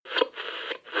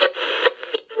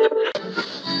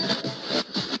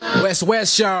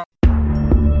West, y'all.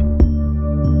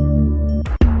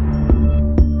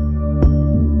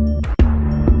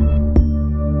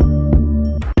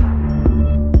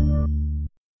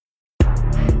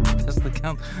 That's the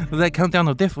count. Was that countdown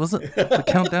of death? Was it the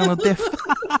countdown of death?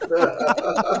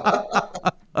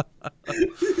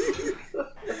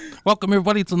 Welcome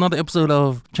everybody to another episode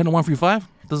of Channel 135.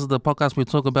 This is the podcast where we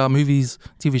talk about movies,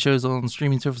 TV shows on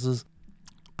streaming services.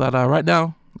 But right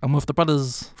now, I'm with the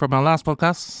brothers from our last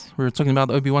podcast. We were talking about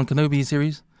the Obi-Wan Kenobi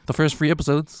series, the first 3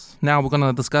 episodes. Now we're going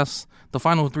to discuss the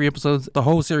final 3 episodes, the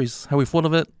whole series, how we thought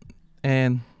of it,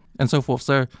 and so forth.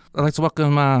 So I'd like to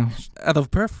welcome out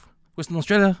of Perth, Western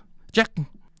Australia, Jack.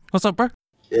 What's up, bro?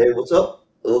 Yeah, what's up?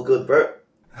 All good, bro.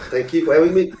 Thank you for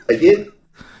having me again.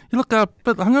 You look a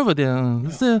bit hungover there.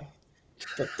 Is there...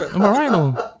 Am I right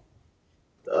or?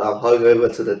 I'm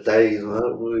hungover to the days, man.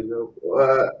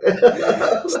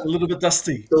 It's a little bit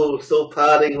dusty. Still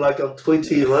partying like I'm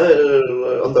 20, man.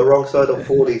 On the wrong side of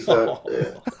 40, so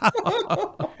yeah.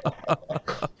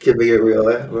 Keeping it real,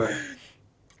 eh? Right.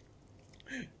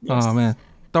 Oh man,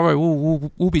 don't worry,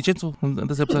 we'll be gentle in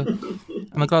this episode.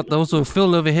 And I got also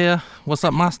Phil over here. What's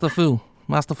up, Master Phil?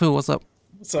 Master Phil, what's up?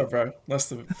 What's up, bro?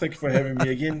 Thank you for having me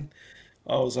again.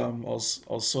 I was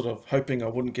sort of hoping I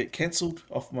wouldn't get cancelled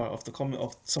off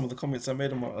some of the comments I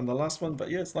made on the last one, but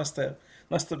yeah, it's nice to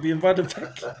be invited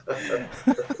back.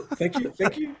 Thank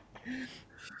you.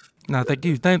 No, thank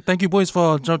you, thank you, boys,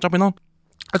 for jumping on.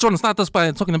 I just want to start this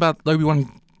by talking about the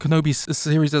Obi-Wan Kenobi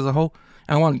series as a whole,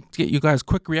 and I want to get you guys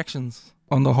quick reactions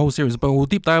on the whole series. But we'll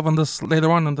deep dive on this later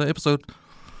on in the episode.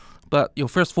 But your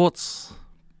first thoughts,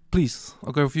 please.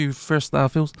 I'll go with you first,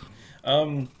 Phils.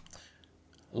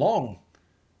 Long.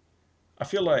 I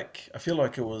feel like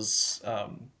it was.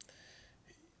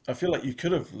 I feel like you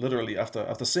could have literally,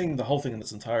 after seeing the whole thing in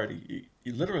its entirety,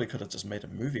 you literally could have just made a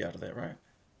movie out of that, right?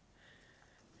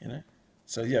 You know.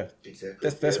 So yeah, Exactly.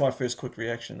 that's my first quick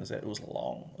reaction, is that it was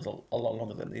long. It was a lot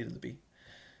longer than it needed to be,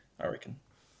 I reckon.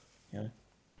 You know.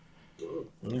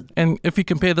 And if you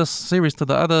compare this series to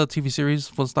the other TV series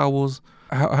for Star Wars,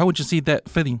 how would you see that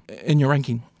fitting in your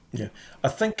ranking? Yeah, I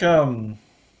think.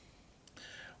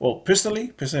 Well,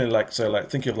 personally, like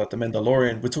think of like the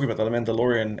Mandalorian. We're talking about the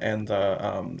Mandalorian and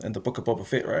the Book of Boba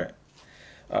Fett, right?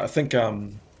 I think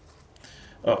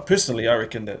personally, I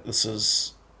reckon that it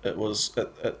sits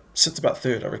about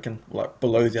third. I reckon, like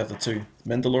below the other two.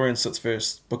 Mandalorian sits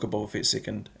first, Book of Boba Fett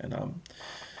second, and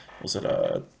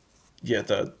Obi-Wan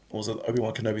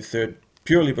Kenobi third,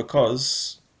 purely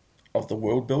because of the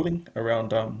world building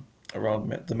around the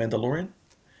Mandalorian.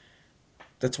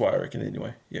 That's why I reckon,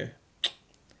 anyway. Yeah.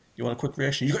 You want a quick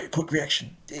reaction? You got your quick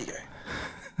reaction. There you go.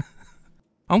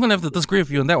 I'm going to have to disagree with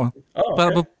you on that one. Oh,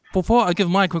 okay. But before I give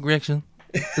my quick reaction,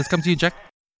 let's come to you, Jack.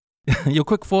 Your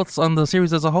quick thoughts on the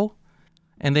series as a whole,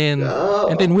 and then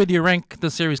where do you rank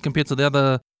the series compared to the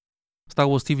other Star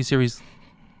Wars TV series?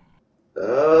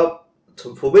 For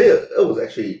me, it was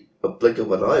actually a blink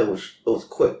of an eye. It was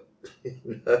quick.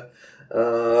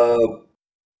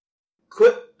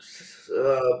 Quick,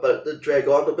 but it did drag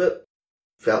on a bit.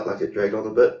 Felt like it dragged on a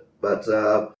bit, but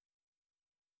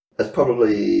it's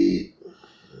probably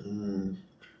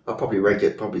I'll probably rank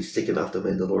it second after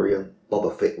Mandalorian.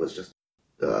 Boba Fett was just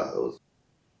it was,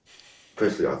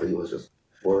 personally, I think it was just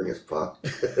boring as fuck.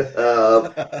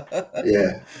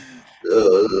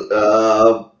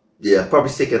 Yeah, probably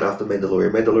second after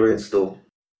Mandalorian. Mandalorian's still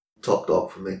top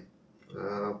dog for me.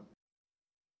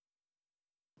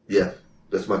 Yeah,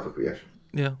 that's my quick reaction.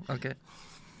 Yeah, okay.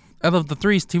 Out of the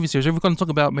 3 TV series, if we're going to talk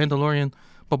about Mandalorian,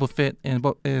 Boba Fett, and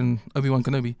Obi-Wan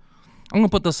Kenobi, I'm going to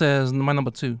put this as my number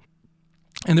 2.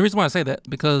 And the reason why I say that,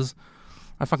 because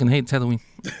I fucking hate Tatooine.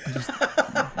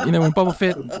 When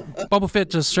Boba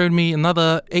Fett just showed me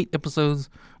another 8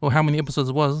 episodes, or how many episodes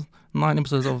it was, 9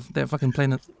 episodes of that fucking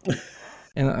planet.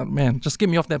 And man, just get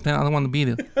me off that planet. I don't want to be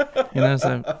there.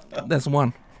 So that's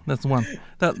one.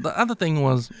 The other thing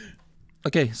was,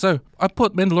 okay, so I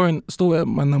put Mandalorian still at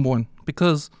my number 1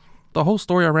 because the whole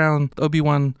story around the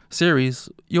Obi-Wan series,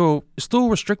 you're still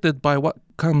restricted by what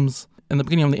comes in the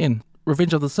beginning and the end.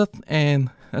 Revenge of the Sith and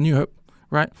A New Hope,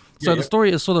 right? So the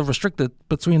story is sort of restricted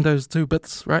between those 2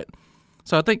 bits, right?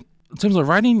 So I think in terms of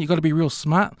writing, you got to be real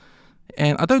smart.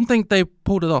 And I don't think they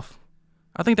pulled it off.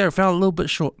 I think they fell a little bit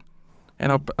short. And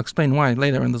I'll explain why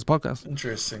later in this podcast.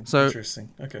 Interesting.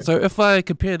 Okay. So if I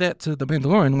compare that to The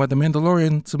Mandalorian, where The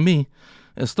Mandalorian, to me,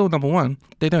 is still number 1,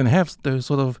 they don't have those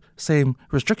sort of same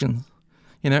restrictions.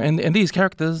 And these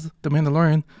characters, The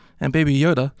Mandalorian and Baby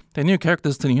Yoda, they're new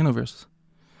characters to the universe.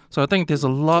 So I think there's a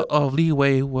lot of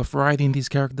leeway with writing these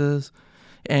characters.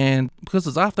 And because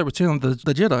it's after Return of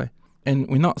the Jedi, and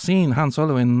we're not seeing Han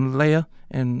Solo and Leia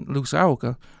and Luke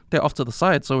Skywalker. They're off to the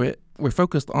side, so we're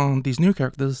focused on these new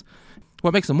characters.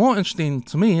 What makes it more interesting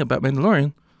to me about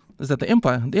Mandalorian is that the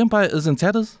Empire is in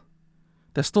tatters.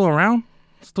 They're still around,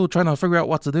 still trying to figure out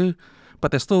what to do,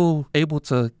 but they're still able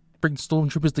to bring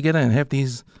stormtroopers together and have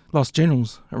these lost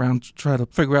generals around to try to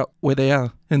figure out where they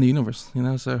are in the universe.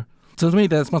 So to me,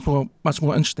 that's much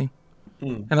more interesting.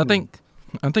 And I think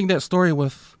that story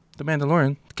with the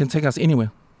Mandalorian can take us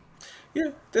anywhere.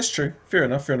 Yeah, that's true. Fair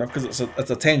enough. Because it's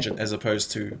a tangent as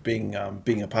opposed to being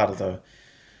a part of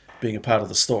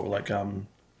the story, like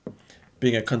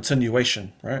being a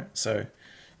continuation, right? So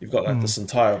you've got like this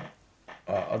entire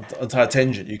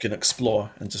tangent you can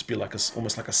explore and just be like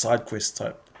almost like a side quest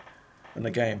type in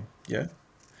the game. Yeah,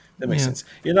 that makes sense.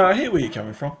 I hear where you're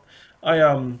coming from.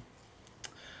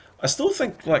 I still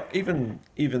think, like, even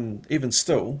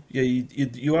still,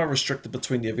 you are restricted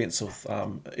between the events of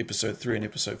episode 3 and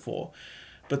episode 4,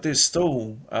 but there's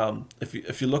still,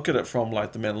 if you look at it from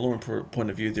like the Mandalorian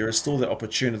point of view, there is still the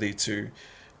opportunity to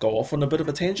go off on a bit of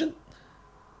a tangent,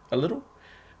 a little,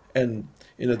 and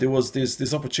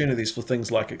there's opportunities for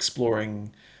things like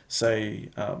exploring,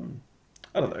 say,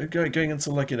 I don't know, going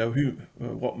into like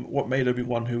what made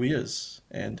Obi-Wan who he is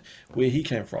and where he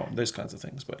came from, those kinds of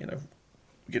things, but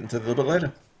get into it a little bit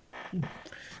later.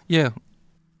 Yeah,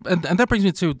 and that brings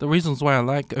me to the reasons why I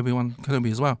like Obi-Wan Kenobi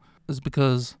as well, is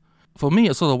because for me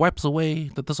it sort of wipes away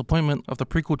the disappointment of the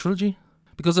prequel trilogy.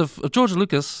 Because if George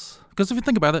Lucas, because if you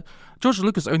think about it, George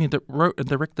Lucas only wrote and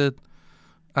directed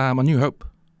A New Hope,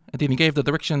 and then he gave the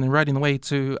direction and writing away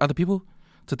to other people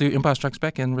to do Empire Strikes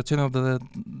Back and Return of the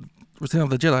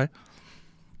Jedi,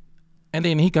 and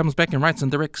then he comes back and writes and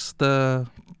directs the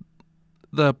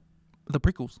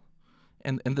prequels.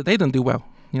 And they didn't do well,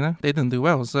 they didn't do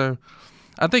well. So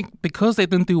I think because they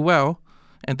didn't do well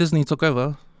and Disney took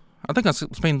over, I think I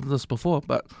explained this before,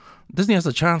 but Disney has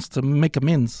a chance to make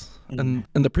amends in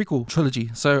the prequel trilogy.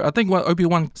 So I think what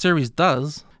Obi-Wan series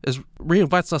does is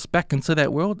reinvites us back into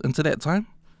that world, into that time.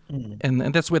 And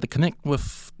that's where the connect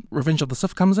with Revenge of the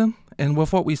Sith comes in. And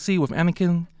with what we see with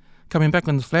Anakin coming back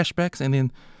in the flashbacks, and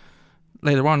then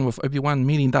later on with Obi-Wan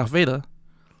meeting Darth Vader,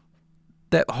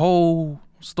 that whole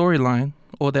storyline,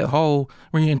 or that whole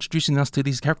reintroducing us to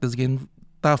these characters again,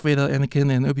 Darth Vader,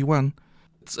 Anakin, and Obi-Wan,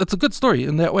 it's a good story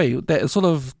in that way. That it's sort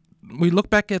of, we look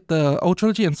back at the old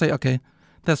trilogy and say, okay,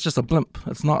 that's just a blimp.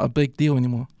 It's not a big deal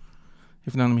anymore.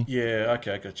 If you know what I mean. Yeah,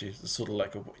 okay, I got you. It's sort of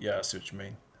like, I see what you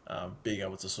mean. Being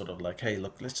able to sort of like, hey,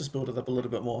 look, let's just build it up a little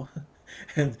bit more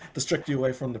and distract you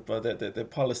away from the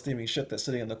pile of steaming shit that's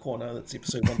sitting in the corner. That's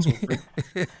episode 1, 2, and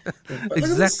 3.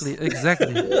 Exactly.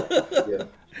 Yeah.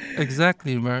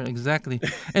 Exactly, bro. Exactly.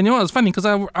 And you know what's funny? Because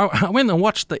I went and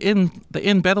watched the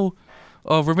end battle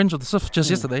of Revenge of the Sith just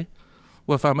yesterday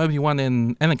with Obi-Wan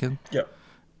and Anakin. Yeah.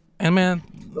 And man,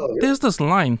 there's this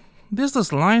line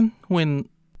when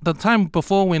the time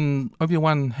before when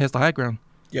Obi-Wan has the high ground.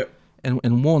 Yep.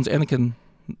 And warns Anakin,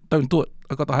 don't do it,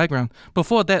 I got the high ground.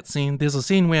 Before that scene, there's a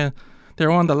scene where they're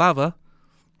on the lava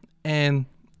and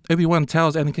Obi-Wan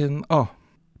tells Anakin, oh,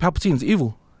 Palpatine's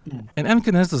evil. And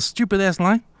Anakin has this stupid ass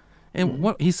line, and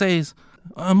what he says,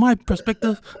 in my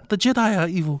perspective, the Jedi are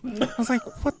evil. I was like,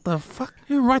 what the fuck?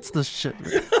 Who writes this shit?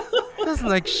 That's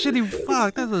like shitty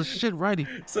fuck. That's a shit writing.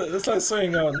 So it's like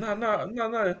saying, no.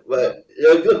 But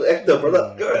you're a good actor,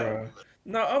 brother. Go.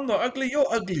 No, I'm not ugly. You're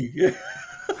ugly.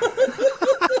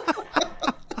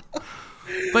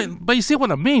 But you see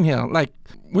what I mean here? Like,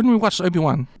 when we watch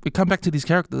Obi-Wan, we come back to these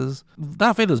characters.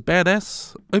 Darth Vader's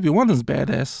badass. Obi-Wan is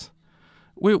badass.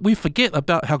 We forget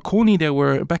about how corny they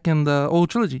were back in the old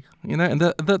trilogy, and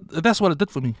that's what it did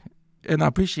for me. And I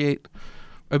appreciate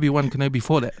Obi-Wan Kenobi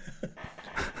for that.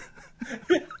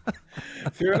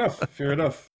 Fair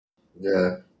enough.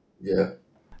 Yeah.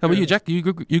 How about you, Jack? You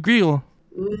agree or?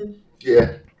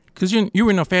 Yeah. Because you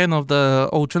were a fan of the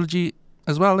old trilogy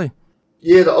as well, eh?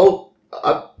 Yeah, the old.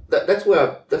 That's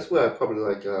where I probably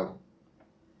like.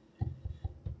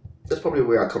 That's probably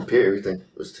where I compare everything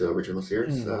was to original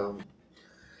series.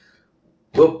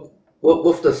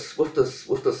 With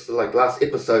this like last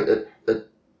episode,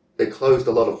 it closed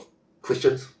a lot of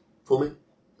questions for me,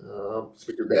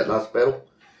 especially that last battle.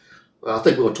 I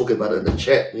think we were talking about it in the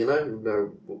chat,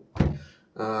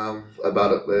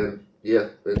 about it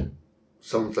when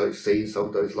some of those scenes, some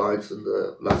of those lines in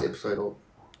the last episode.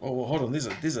 Oh, well, hold on. There's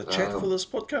a chat for this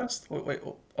podcast. Wait.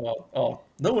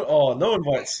 No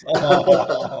invites.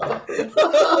 Oh.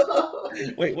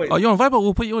 Wait. Oh, you're on Viber.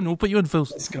 We'll put you in, Phil.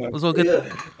 Let's go. It's all good.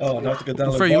 Yeah. Oh, now I have to go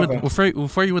download Viber. We'll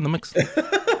throw you in the mix.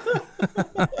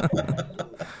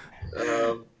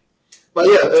 But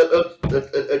yeah,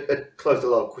 it closed a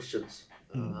lot of questions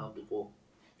before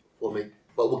me.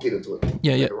 But we'll get into it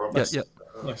Yeah, later on. yeah.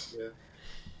 Nice. Yeah.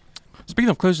 Speaking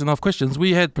of closing off questions,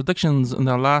 we had predictions in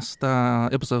our last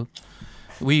episode.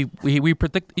 We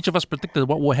predict, each of us predicted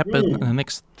what will happen in the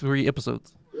next 3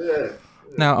 episodes. Yeah.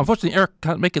 Now, unfortunately, Eric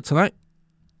can't make it tonight.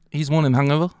 He's morning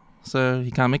hungover, so he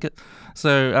can't make it.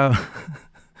 So,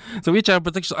 so we each have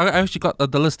predictions. I actually got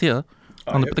the list here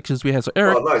on the predictions we had. So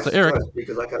Eric, Nice, Eric, nice,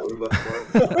 because I can't remember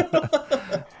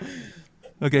mine.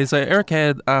 okay, so Eric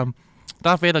had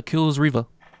Darth Vader kills Reva.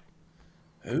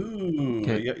 Ooh,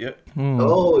 Okay. yeah.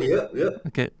 Oh, yeah.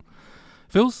 Okay,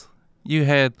 Phils, you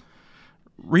had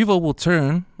Reva will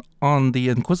turn on the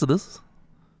Inquisitors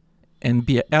and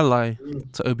be an ally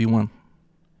to Obi-Wan.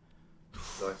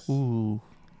 Nice. Ooh,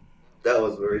 That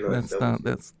was very nice.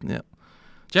 that's yeah.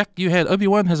 Jack, you had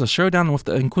Obi-Wan has a showdown with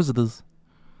the Inquisitors.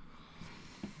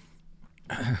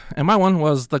 And my one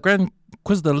was the Grand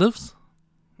Inquisitor lives,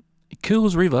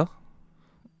 kills Reva,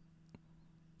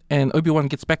 and Obi-Wan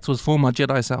gets back to his former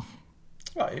Jedi self.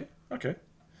 Oh, yeah. Okay.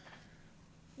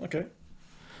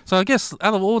 So I guess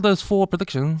out of all those 4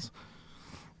 predictions,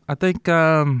 I think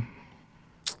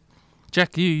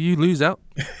Jack, you lose out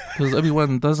because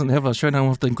Obi-Wan doesn't have a showdown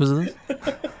with the Inquisitors.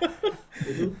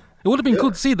 It would have been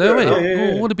good to see though,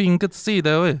 Yeah, It would have been good to see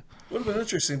though, Would have been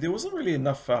interesting. There wasn't really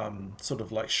enough sort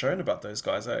of like shown about those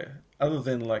guys, other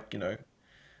than like,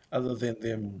 other than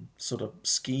them sort of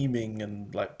scheming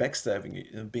and like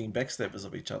backstabbing and being backstabbers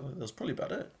of each other. That was probably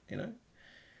about it,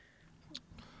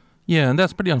 Yeah, and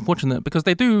that's pretty unfortunate because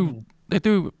they do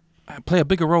play a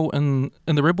bigger role in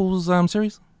the Rebels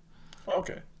series, Oh,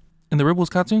 okay. in the Rebels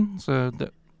cartoon. So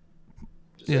that,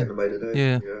 Just Yeah. animated,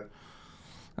 eh?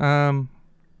 Yeah.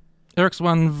 Eric's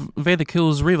one, Vader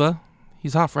kills Reva.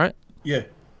 He's half right. Yeah.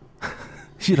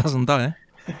 She doesn't die.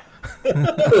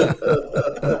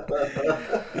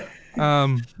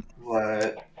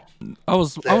 Right. I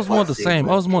was more the same.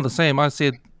 I was more the same. I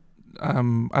said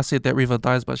that Reva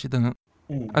dies, but she didn't.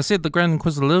 I said the Grand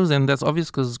Inquisitor lives, and that's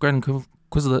obvious because Grand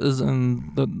Inquisitor is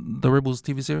in the Rebels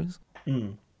TV series.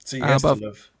 So he has to but-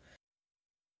 live.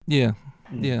 Yeah,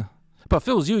 yeah. But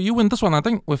Phils, you win this one, I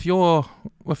think, with your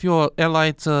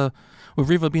ally to with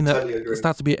Reva being Totally agree.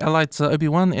 starts to be allied to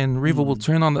Obi-Wan, and Reva will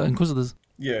turn on the Inquisitors.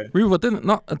 Yeah. Reva didn't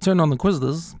not turn on the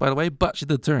Inquisitors, by the way, but she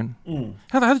did turn.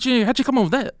 How did you come up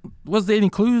with that? Was there any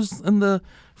clues in the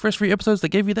first 3 episodes that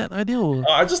gave you that idea? Or?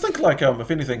 I just think like if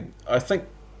anything, I think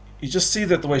you just see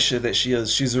that the way she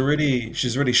is, she's already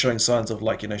showing signs of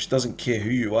like, she doesn't care who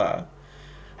you are.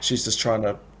 She's just trying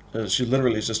to she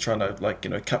literally is just trying to like,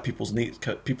 cut people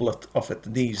off at the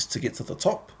knees to get to the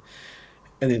top.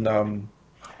 And then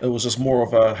it was just more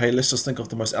of a, hey, let's just think of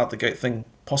the most out the gate thing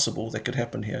possible that could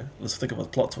happen here. Let's think of a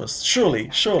plot twist.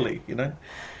 Surely,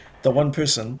 the one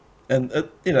person, and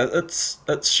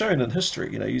it's shown in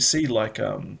history.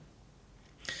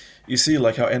 You see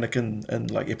like how Anakin in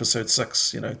like episode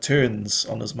 6, turns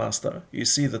on his master. You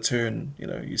see the turn,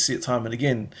 you see it time and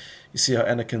again. You see how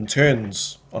Anakin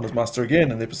turns on his master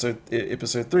again in episode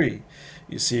 3.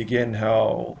 You see again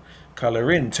how Kylo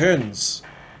Ren turns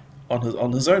on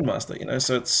his own master.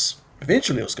 So it's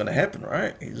eventually it's going to happen,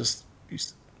 right? He's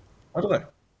I don't know.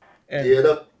 And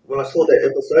Yeah, when I saw that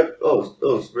episode, I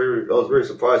was very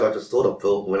surprised. I just thought of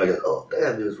Phil when I go, oh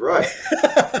damn, he was right.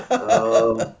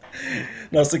 I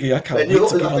was thinking, I can't And wait you-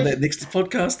 to get I on think- that next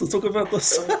podcast to talk about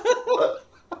this.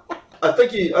 I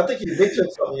think you mentioned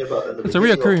something about in the It's a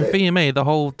beginning of reoccurring that. theme, the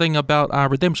whole thing about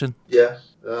redemption. Yeah,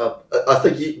 I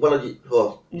think you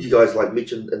guys like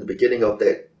mentioned in the beginning of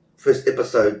that first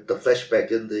episode, the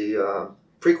flashback in the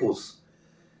prequels,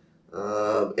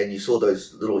 and you saw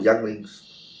those little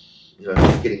younglings,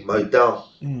 getting mowed down.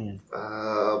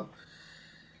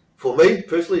 For me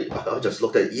personally, I just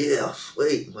looked at it, yeah,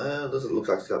 sweet man, this looks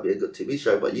like it's gonna be a good TV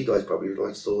show. But you guys probably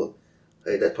like saw,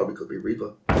 hey, that probably could be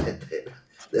Reva, and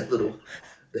that little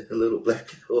black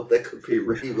girl, that could be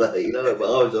Reva, But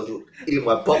I was just eating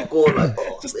my popcorn like,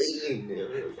 oh,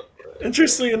 man.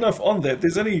 Interestingly enough, on that,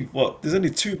 there's only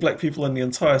 2 black people in the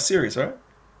entire series, right?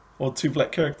 Or 2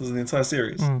 black characters in the entire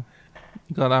series. You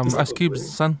got Ice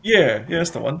Cube's son. Yeah,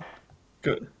 that's the one.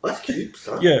 Good. That's cute,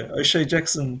 son. Yeah, O'Shea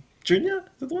Jackson Jr. Is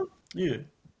that the one? Yeah.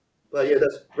 But yeah,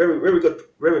 that's very, very good,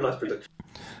 very nice prediction.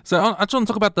 So I just want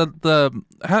to talk about the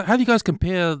how do you guys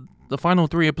compare the final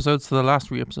 3 episodes to the last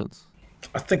 3 episodes?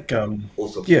 I think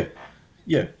Awesome.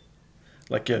 yeah.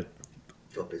 Like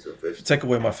Top is the first. take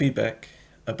away my feedback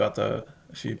about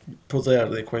if you pull that out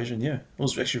of the equation, it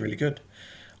was actually really good.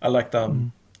 I liked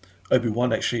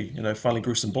Obi-Wan actually, finally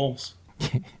grew some balls.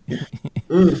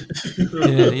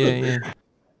 Yeah.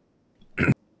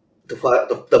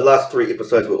 The last 3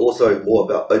 episodes were also more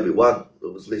about Obi-Wan.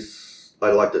 It was less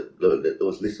I liked it. It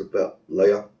was less about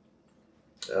Leia.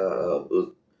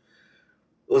 It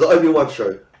was an Obi-Wan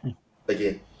show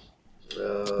again.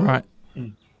 Right.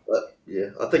 But yeah,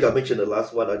 I think I mentioned the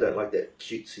last one. I don't like that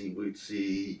cutesy,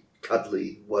 wootsy,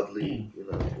 cuddly, wuddly.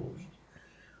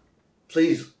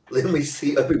 Please let me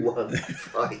see Obi-Wan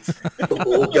fight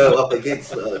or go up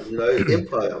against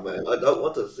Empire, man. I don't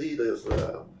want to see this.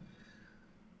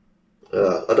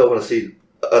 I don't want to see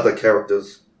other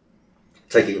characters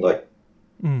taking like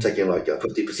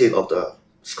 50% of the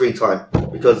screen time,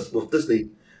 because with Disney,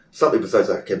 some episodes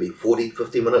can be 40,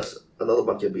 50 minutes. Another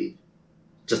one can be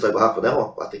just over half an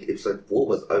hour. I think episode 4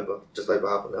 was just over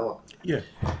half an hour. Yeah.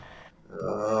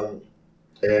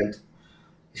 And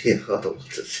yeah, I don't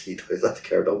want to see those other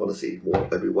characters. I want to see more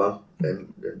Obi-Wan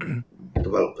and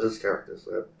develop his character.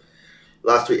 So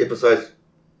last 3 episodes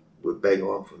were bang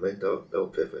on for me. They were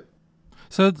perfect.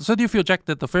 So do you feel, Jack,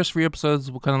 that the first 3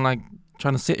 episodes were kind of like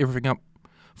trying to set everything up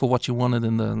for what you wanted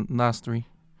in the last 3?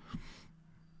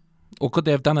 Or could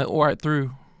they have done it all right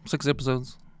through 6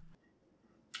 episodes?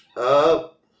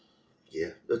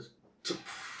 Yeah.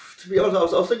 To be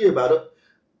honest, I was thinking about it.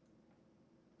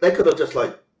 They could have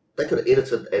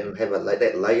edited and have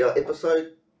that Leia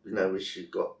episode, where she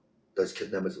got those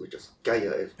kidnappers were just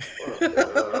gayer as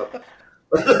fuck.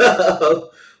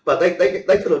 But they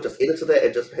could have just edited that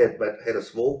and just had a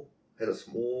small and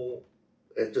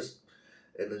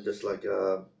then just like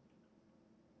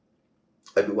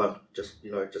Obi-Wan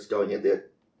just going in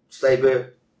there, save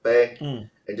her, bang,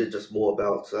 and just more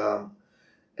about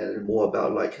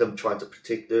like him trying to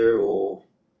protect her or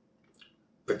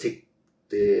protect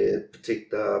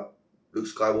Luke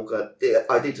Skywalker, their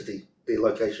identity, their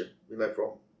location,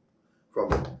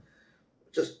 from it.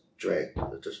 Just drag.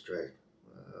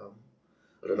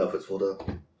 I don't know if it's for the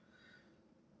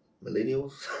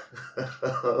millennials,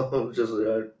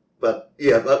 but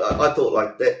yeah, but I thought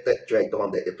like that dragged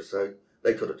on that episode.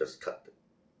 They could have just cut.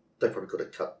 They probably could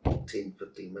have cut 10,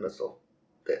 15 minutes off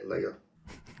that later.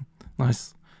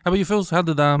 Nice. How about you, Phil? How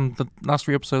did the last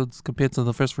 3 episodes compare to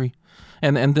the first 3?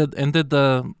 And did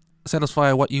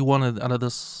satisfy what you wanted out of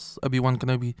this Obi-Wan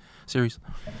Kenobi series?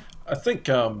 I think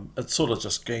it sort of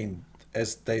just gained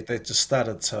as they just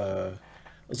started to.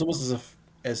 It was almost as if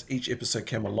as each episode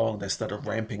came along, they started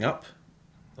ramping up,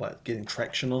 like getting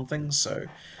traction on things. So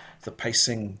the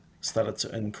pacing started to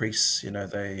increase.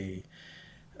 They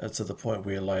to the point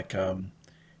where like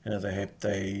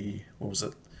they what was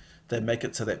it? They make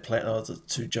it to that planet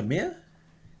to Jameer.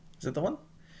 Is that the one?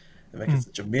 They make it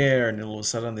to Jameer, and then all of a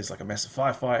sudden there's like a massive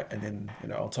firefight, and then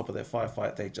on top of that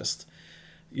firefight, they just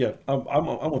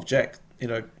I'm with Jack.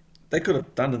 They could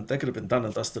have been done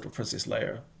and dusted with Princess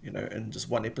Leia, in just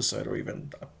one episode or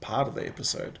even a part of the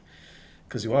episode.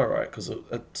 Because you are right, because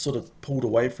it sort of pulled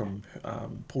away from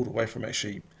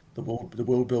actually the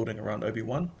world building around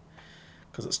Obi-Wan,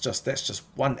 because that's just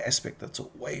one aspect that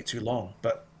took way too long.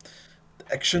 But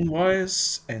action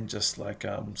wise and just like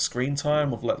screen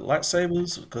time of like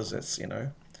lightsabers, because that's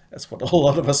what a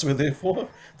lot of us were there for,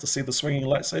 to see the swinging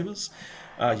lightsabers.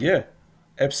 Yeah,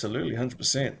 absolutely,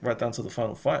 100%, right down to the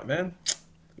final fight, man.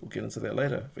 We'll get into that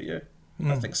later, but yeah,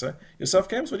 I think so. Yourself,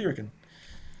 Cams, what do you reckon?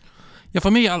 Yeah,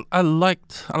 for me, I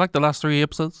liked the last 3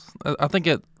 episodes. I think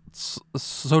it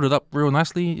sewed it up real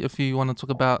nicely. If you want to talk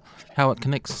about how it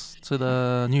connects to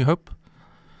the New Hope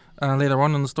later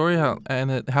on in the story, how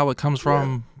it comes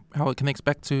from, how it connects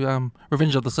back to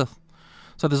Revenge of the Sith.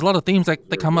 So there's a lot of themes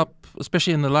that come up,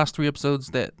 especially in the last 3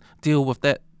 episodes, that deal with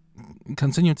that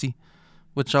continuity,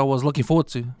 which I was looking forward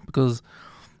to, because,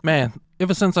 man,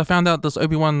 ever since I found out this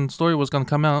Obi-Wan story was going to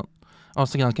come out, I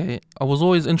was thinking, okay, I was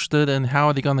always interested in how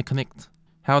are they going to connect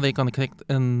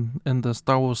in the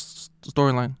Star Wars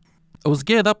storyline. It was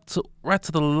geared up right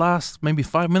to the last maybe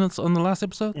 5 minutes on the last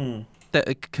episode that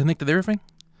it connected everything,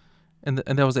 and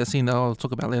there was that scene that I'll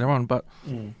talk about later on. But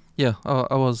yeah,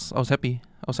 I was happy.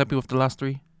 I was happy with the last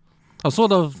 3. I was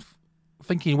sort of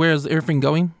thinking, where is everything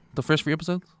going? The first 3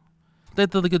 episodes, they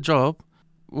did a good job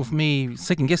with me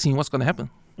second guessing what's going to happen,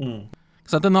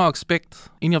 because I did not expect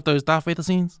any of those Darth Vader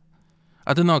scenes.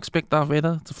 I did not expect Darth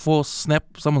Vader to force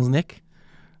snap someone's neck.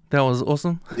 That was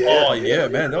awesome. Yeah, oh yeah,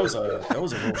 man, that was a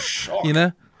real shock.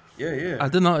 Yeah. I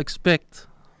did not expect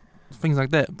things like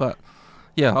that, but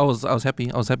yeah, I was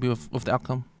happy. I was happy with the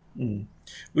outcome.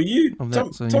 Were you?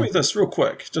 Tell me this real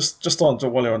quick, just on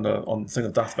while you're on the thing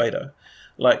of Darth Vader,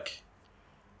 like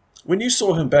when you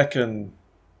saw him back in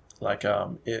like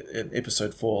in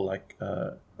episode 4, like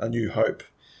A New Hope,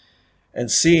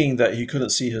 and seeing that he couldn't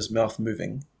see his mouth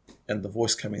moving and the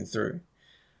voice coming through,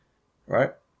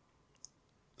 right?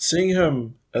 Seeing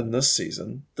him in this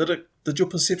season, did your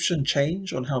perception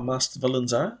change on how masked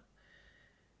villains are?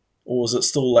 or was it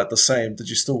still like the same? Were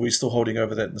you still holding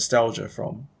over that nostalgia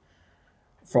from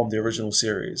the original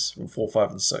series from 4,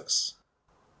 5, and 6?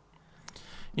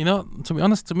 You know, to be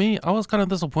honest, to me, I was kind of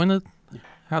disappointed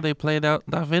how they played out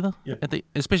Darth Vader, Yeah.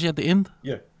 especially at the end.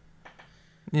 Yeah.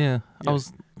 Yeah, I Yeah.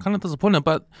 was kind of disappointed,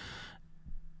 but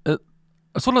it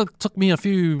sort of took me a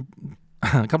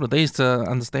couple of days to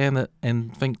understand it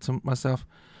and think to myself,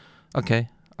 okay,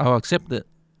 I'll accept it,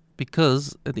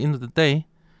 because at the end of the day,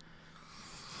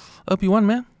 Obi-Wan,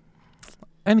 man,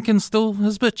 Anakin's still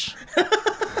his bitch.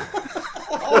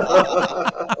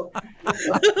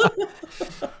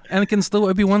 Anakin's still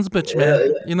Obi-Wan's bitch, man.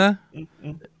 Yeah. You know?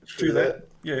 True that.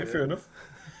 Yeah, fair enough.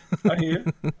 I hear you.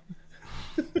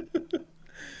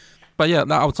 But yeah,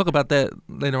 I'll talk about that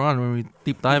later on when we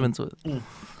deep dive into it.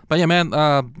 But yeah, man,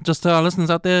 just to our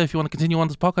listeners out there, if you want to continue on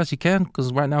this podcast, you can,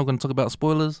 because right now we're going to talk about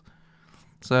spoilers.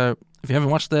 So if you haven't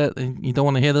watched that and you don't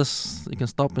want to hear this, you can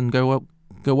stop and go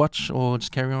watch, or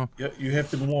just carry on. Yeah, you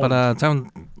have been warned. But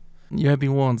you have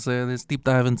been warned, so let's deep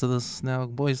dive into this now,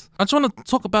 boys. I just want to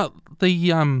talk about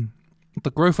the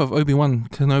growth of Obi-Wan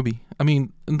Kenobi. I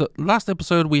mean, in the last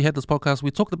episode we had this podcast, we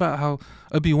talked about how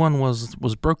Obi-Wan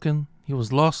was broken. He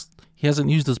was lost. He hasn't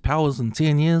used his powers in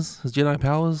 10 years, his Jedi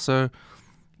powers, so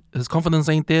his confidence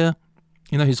ain't there.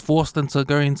 You know, he's forced into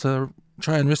going to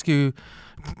try and rescue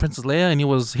Princess Leia, and he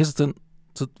was hesitant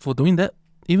for doing that,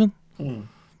 even.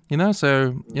 You know,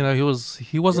 so, you know,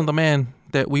 he wasn't the man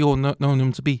that we all known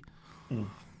him to be.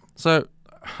 So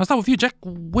I'll start with you, Jack.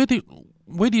 Where do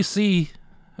you see,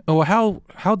 or how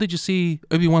did you see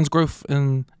Obi-Wan's growth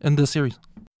in this series?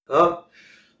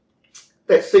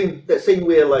 That scene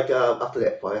where, like, after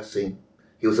that fire scene,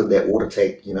 he was in that water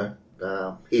tank, you know,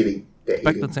 heating that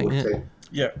Back heating the tank, water yeah. tank.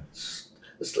 Yeah.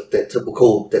 It's like that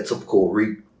typical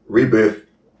rebirth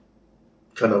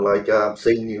kind of like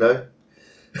scene, you know.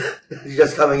 He's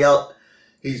just coming out.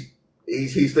 He's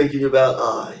thinking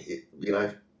about you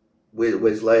know,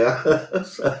 where's Leia?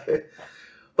 So,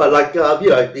 but like you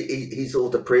know, he's all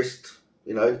depressed.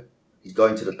 You know, he's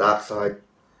going to the dark side,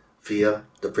 fear,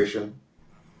 depression,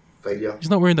 failure. He's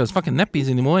not wearing those fucking nappies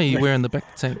anymore. He's wearing the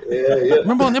back tank. Yeah.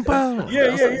 Remember on Empire?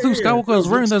 Yeah. Luke Skywalker was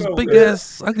wearing those Luke big Skywalker.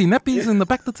 ass ugly nappies in the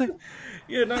back of the tank.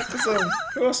 Yeah, no, because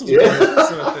who else was Yeah. wearing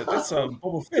that? That's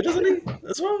Boba Fett, isn't he?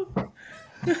 As well.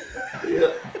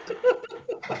 Yeah.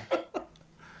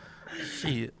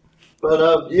 Shit.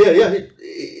 But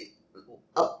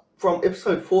from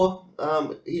episode 4,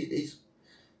 he's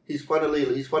finally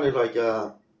like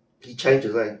he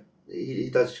changes, eh? He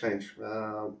does change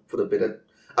for the better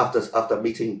after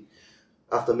meeting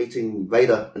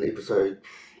Vader in episode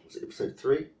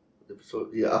 3.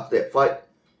 After that fight,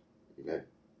 you know,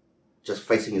 just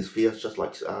facing his fears, just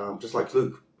like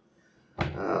Luke.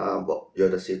 What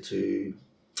Yoda said to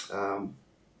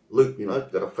Luke, you know, you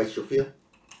gotta face your fear,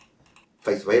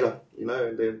 face Vader, you know,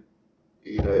 and then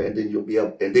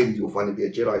you'll finally be a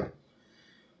Jedi.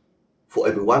 For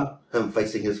Obi-Wan, him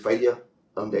facing his failure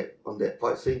on that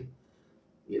fight scene,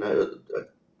 you know, it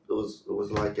was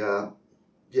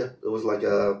like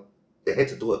they had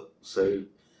to do it. So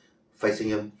facing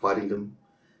him, fighting him,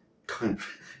 kind of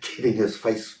getting his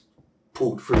face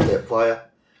pulled through that fire,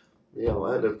 you know,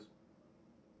 and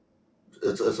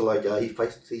it's like he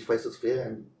faces fear,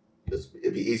 and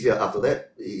it'd be easier after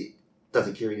that. He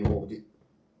doesn't care anymore.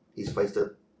 He's faced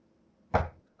it.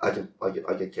 I can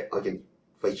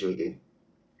face you again.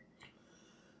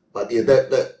 But yeah,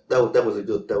 that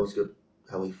was good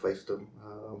how he faced him.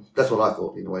 That's what I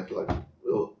thought anyway. Like,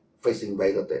 facing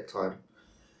Vader at that time,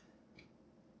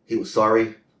 he was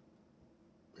sorry.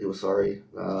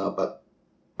 But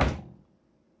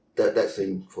that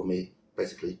scene for me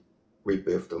basically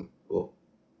rebirthed him, or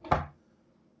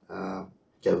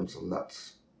gave him some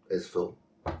nuts, as Phil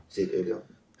said earlier.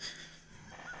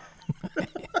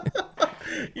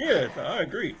 Yeah, no, I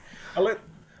agree. I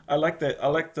like that. I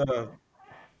like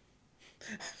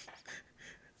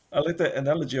that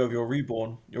analogy of your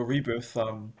rebirth.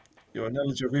 Your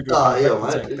analogy of rebirth. Ah, from yeah, back to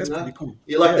mate. tank. That's You know? pretty cool.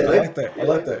 You like Yeah, that, I eh? like that. I You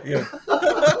like like that. Yeah.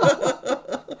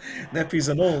 Nappies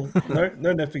and all.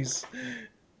 No nappies.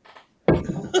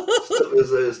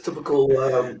 It's typical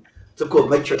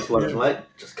Matrix ones, Yeah. mate.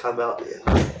 Just come out.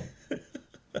 Yeah.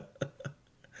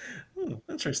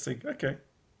 Interesting. Okay.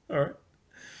 All right.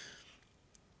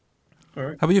 How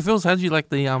about you, Phil? How did you like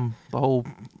the whole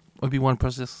Obi-Wan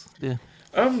process? Yeah.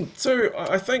 So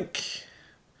I think,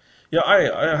 yeah,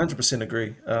 I 100%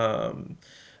 agree.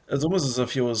 It's almost as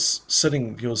if he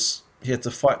had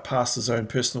to fight past his own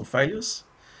personal failures.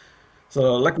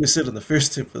 So, like we said in the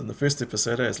first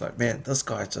episode, it's like, man, this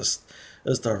guy just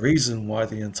is the reason why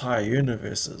the entire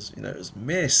universe is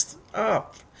messed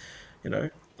up. You know,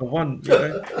 the one.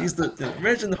 He's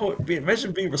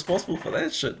imagine being responsible for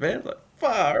that shit, man. Like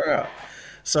far out.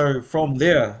 So from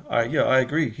there, I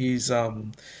agree. He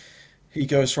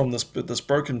goes from this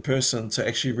broken person to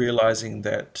actually realizing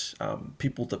that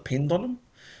people depend on him.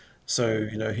 So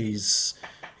he's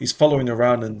following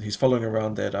around, and he's following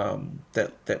around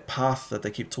that path that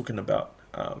they keep talking about,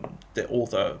 that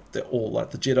all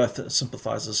like the Jedi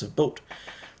sympathizers have built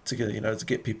to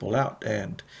get people out.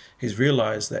 And he's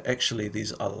realized that actually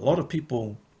there's a lot of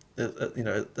people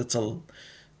that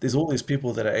there's all these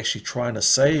people that are actually trying to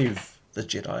save the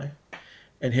Jedi,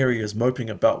 and here he is moping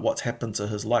about what's happened to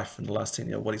his life in the last 10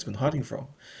 years, what he's been hiding from.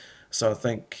 So I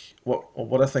think what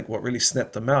really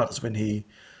snapped him out is when he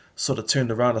sort of turned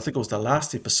around. I think it was the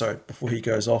last episode before he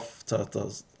goes off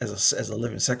as a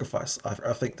living sacrifice.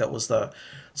 I think that was the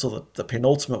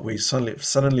penultimate, where he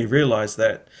suddenly realized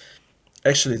that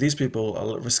actually these people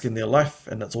are risking their life,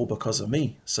 and it's all because of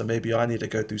me. So maybe I need to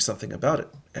go do something about it.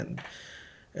 And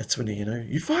it's when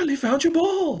you finally found your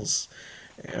balls.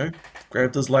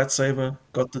 Grabbed his lightsaber,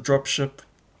 got the dropship,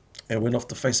 and went off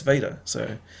to face Vader.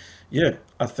 So, yeah,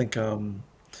 I think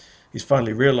he's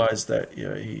finally realized that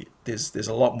there's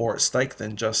a lot more at stake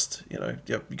than just you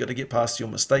got to get past your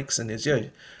mistakes. And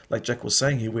like Jack was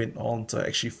saying, he went on to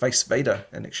actually face Vader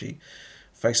and actually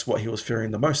face what he was fearing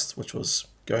the most, which was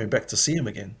going back to see him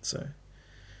again. So,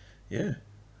 yeah,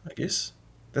 I guess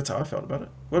that's how I felt about it.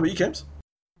 What about you, Cams?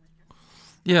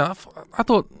 Yeah, I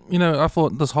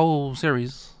thought this whole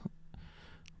series,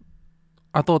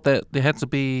 I thought that there had to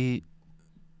be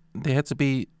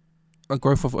a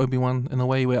growth of Obi-Wan in a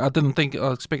way where I didn't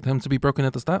expect him to be broken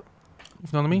at the start. You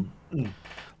know what I mean? Mm.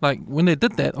 Like when they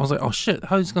did that, I was like, oh shit,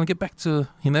 how is he gonna get back to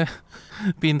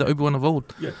being the Obi-Wan of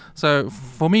old? Yeah. So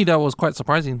for me, that was quite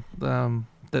surprising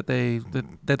that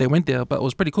they went there, but it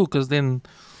was pretty cool because then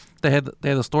they had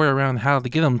a story around how to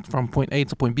get him from point A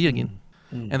to point B again.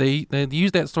 And they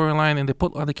used that storyline, and they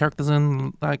put other characters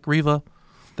in, like Reva.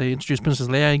 They introduced Princess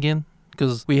Leia again,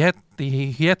 because he had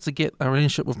to get a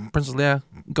relationship with Princess Leia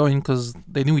going because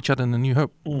they knew each other in A New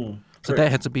Hope. So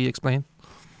that had to be explained.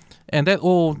 And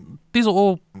these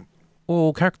are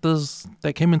all characters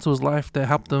that came into his life that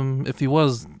helped him, if he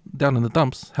was down in the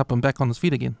dumps, help him back on his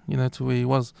feet again, to where he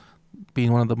was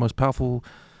being one of the most powerful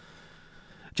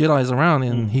Jedis around.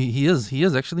 And he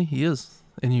is actually.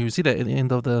 And you see that at the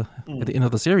end of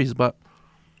the series. But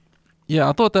yeah,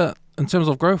 I thought that in terms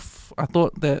of growth, I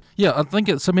think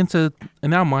it's cemented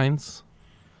in our minds.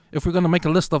 If we're gonna make a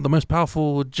list of the most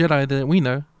powerful Jedi that we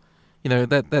know,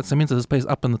 that cemented his place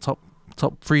up in the top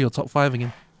 3 or top 5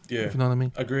 again. Yeah, if you know what I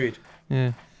mean. Agreed.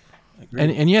 Yeah,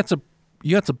 and you had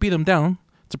to beat him down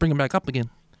to bring him back up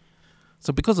again.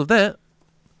 So because of that,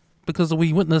 because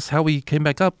we witnessed how he came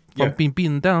back up from being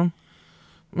beaten down.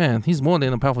 Man, he's more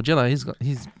than a powerful Jedi.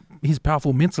 He's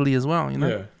powerful mentally as well,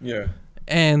 Yeah.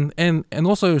 And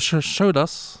also showed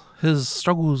us his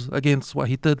struggles against what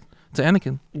he did to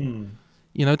Anakin.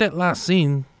 That last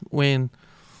scene when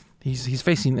he's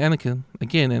facing Anakin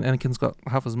again, and Anakin's got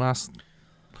half his mask.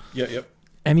 Yeah. Yep.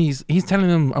 And he's telling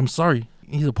him, "I'm sorry."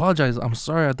 He's apologizing. "I'm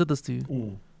sorry I did this to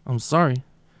you. I'm sorry."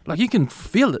 Like you can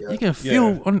feel it. You can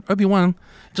feel Obi-Wan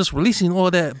just releasing all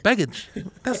that baggage.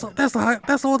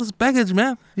 That's all this baggage,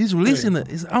 man. He's releasing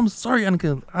it. "I'm sorry,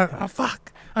 Anakin. I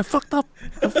fucked up.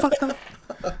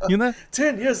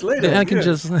 10 years later. Then Anakin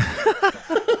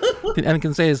then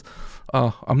Anakin says,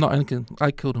 "Oh, I'm not Anakin. I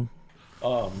killed him."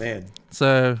 Oh man.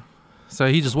 So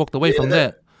he just walked away from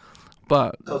that.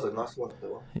 But that was a nice one.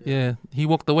 Yeah, he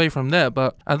walked away from that.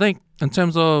 But I think in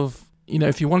terms of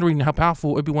if you're wondering how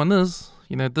powerful Obi-Wan is.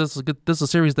 This is a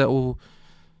series that will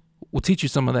teach you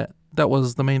some of that. That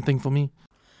was the main thing for me.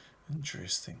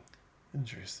 Interesting.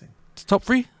 Top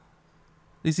 3?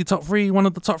 Is he top 3? One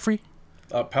of the top 3?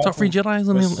 Top 3 Jedis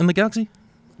in the galaxy?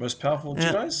 Most powerful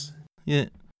Jedis? Yeah.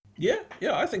 Yeah,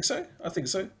 I think so.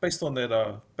 Based on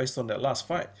that last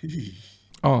fight.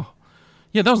 Oh,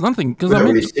 yeah, that was nothing. We don't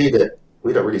really see that.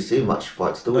 We don't really see much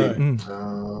fights, do we?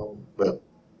 No.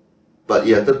 But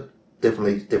yeah,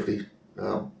 definitely.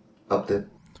 Up there.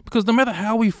 Because no matter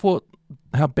how we fought,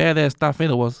 how badass Darth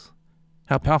Vader was,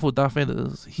 how powerful Darth Vader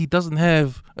is, he doesn't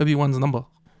have Obi-Wan's number.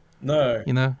 No.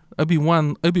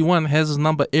 Obi-Wan has his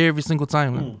number every single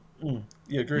time.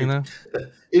 Yeah, agree.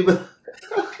 Even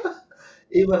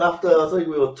after I think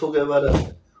we were talking about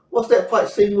it. What's that fight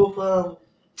scene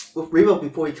with Reva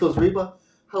before he kills Reva?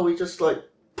 How he just like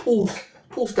pulls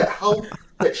that hull,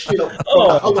 that shit up from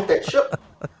the hull of that ship.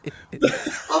 I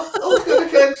was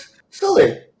gonna get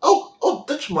silly. I'll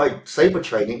ditch my saber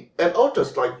training and I'll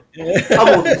just like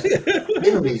pummel these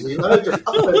enemies, just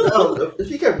up and down.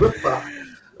 If you can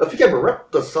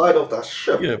rip the side of that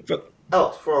ship. Yeah,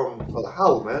 out from the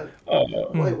Hull, man. Oh,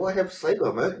 Why have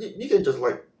Saber, man? You can just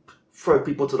like throw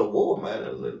people to the wall, man,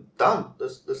 and then done.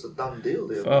 That's a done deal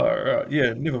there. Man. far out.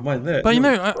 Yeah, never mind that. But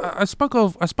I spoke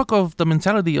of the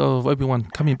mentality of Obi-Wan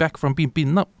coming back from being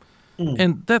beaten up,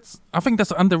 and I think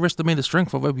that's an underestimated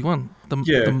strength of Obi-Wan.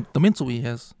 The mental he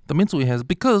has,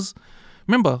 because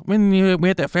remember when we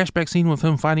had that flashback scene with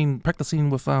him practicing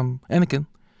with Anakin,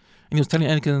 and he was telling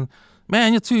Anakin,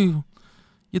 "Man, you're too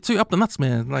up the nuts,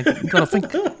 man. Like you gotta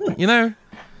think,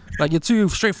 like you're too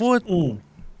straightforward."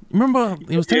 Remember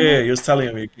he was telling him, he was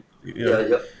telling him.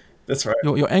 Yeah. That's right.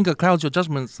 your anger clouds your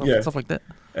judgment, stuff like that.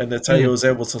 And that's how he was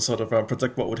able to sort of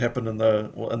predict what would happen in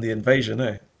the invasion,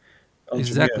 eh?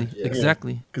 Exactly.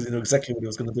 Because he knew exactly what he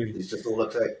was going to do. He's just all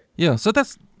attack. Yeah, so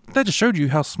that just showed you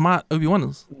how smart Obi-Wan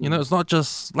is. It's not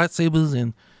just lightsabers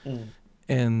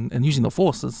and using the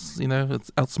Force. It's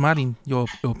it's outsmarting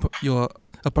your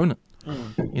opponent.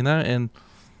 And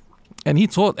he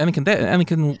taught Anakin that, and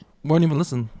Anakin won't even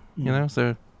listen.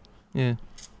 So yeah.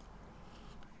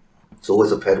 It's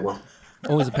always a Padawan.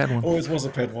 Always a Padawan. Always was a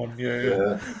Padawan.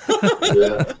 Yeah.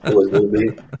 Yeah.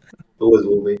 Always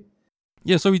will be.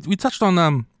 Yeah. So we touched on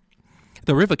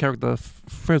the River character,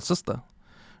 Fred's sister,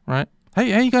 right? How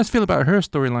you guys feel about her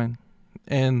storyline?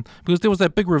 And because there was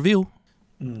that big reveal,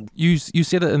 you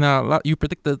said it you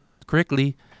predicted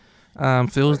correctly,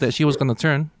 Phils, that she was going to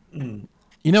turn.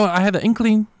 I had an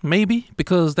inkling maybe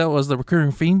because that was the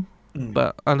recurring theme,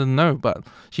 but I didn't know. But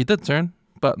she did turn,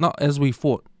 but not as we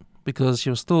thought, because she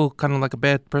was still kind of like a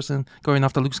bad person going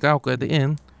after Luke Skywalker at the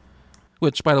end.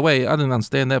 Which, by the way, I didn't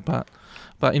understand that part.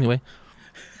 But anyway,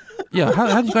 yeah.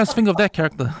 How do you guys think of that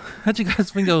character? How do you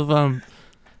guys think of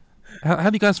How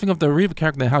do you guys think of the Reva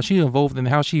character, how she evolved and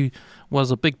how she was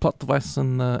a big plot device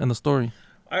in the story?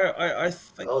 I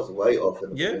think I was way off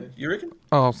in the yeah, beginning. you reckon?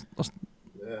 Oh,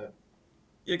 Yeah.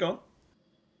 Yeah, go on.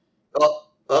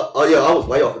 Yeah, I was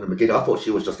way off in the beginning. I thought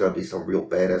she was just going to be some real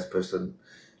badass person,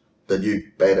 the new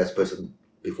badass person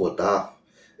before Darth,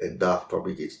 and Darth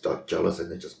probably gets jealous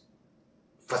and then just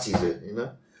fusses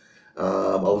her,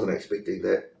 I wasn't expecting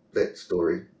that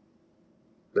storyline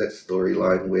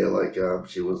where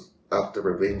she was after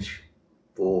revenge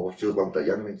she was one of the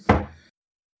younglings.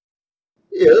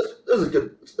 Yeah, this is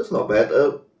good. It's not bad.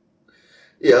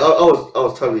 Yeah, I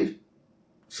was totally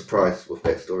surprised with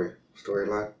that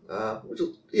storyline. Which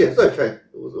was, it's okay.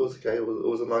 It was okay. It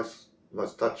was a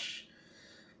nice touch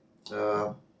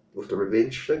with the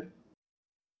revenge thing.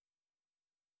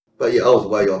 But yeah, I was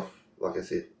way off. Like I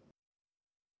said,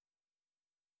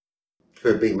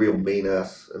 her being real mean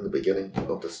ass in the beginning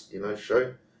of this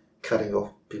show, cutting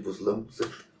off people's limbs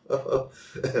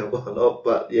and whatnot.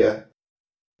 But yeah,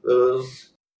 it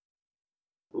was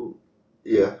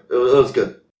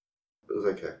good. It was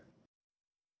okay.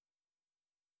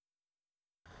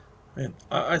 Man,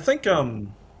 I think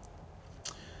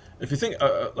if you think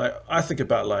I think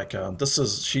about this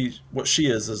is what she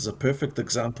is a perfect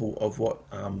example of what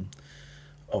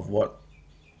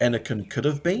Anakin could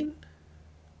have been.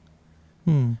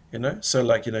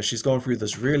 So she's gone through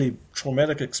this really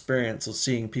traumatic experience of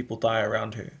seeing people die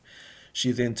around her.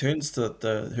 She then turns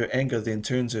her anger then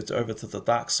turns her over to the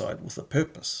dark side with a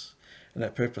purpose, and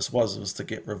that purpose was to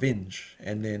get revenge.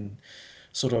 And then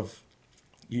sort of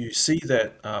you see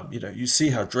that you see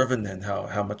how driven and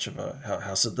how much of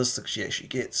how sadistic she actually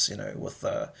gets. With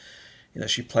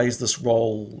she plays this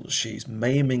role. She's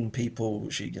maiming people.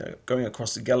 She going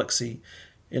across the galaxy.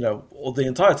 Or the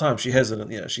entire time she has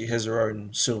it. She has her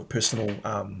own sort of personal.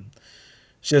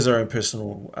 She has her own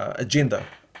personal agenda.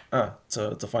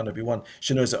 To find Obi-Wan.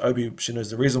 She knows that She knows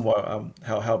the reason why.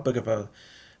 How big of a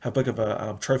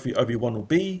trophy Obi-Wan will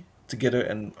be to get her,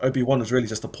 and Obi-Wan is really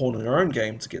just a pawn in her own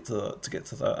game to get to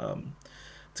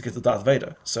Darth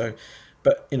Vader. So,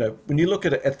 but when you look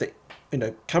at it at the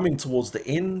coming towards the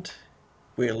end,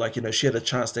 where she had a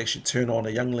chance to actually turn on a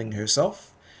youngling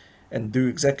herself and do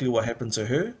exactly what happened to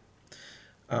her,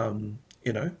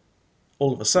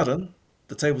 all of a sudden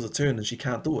the tables are turned and she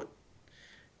can't do it.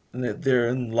 And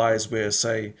therein lies where,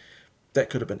 say, that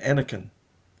could have been Anakin.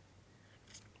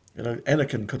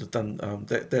 Anakin could have done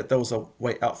that was a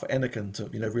way out for Anakin to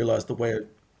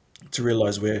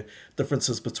realize where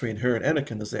differences between her and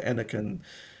Anakin is that Anakin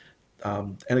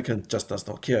just does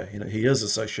not care. He is a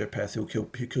sociopath who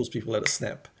kills people at a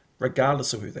snap,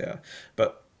 regardless of who they are.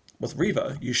 But with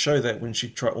Reva, you show that when she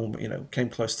came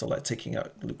close to taking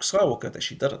out Luke Skywalker, that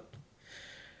she didn't.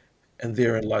 And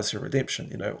therein lies her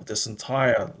redemption. This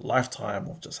entire lifetime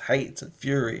of just hate and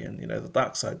fury and the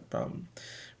dark side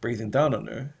breathing down on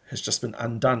her has just been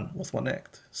undone with one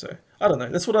act. So I don't know.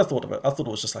 That's what I thought of it. I thought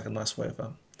it was just like a nice way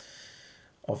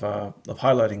of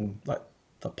highlighting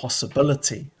the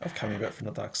possibility of coming back from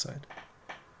the dark side.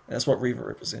 And that's what Reva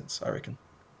represents, I reckon.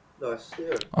 Nice,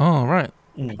 yeah. Oh, right.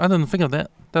 Mm. I didn't think of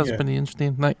that. That was Yeah. pretty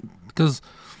interesting. Like, because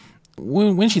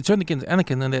when she turned against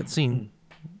Anakin in that scene,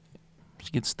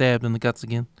 she gets stabbed in the guts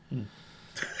again. Mm.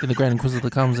 Then the Grand Inquisitor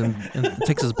comes and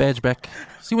takes his badge back.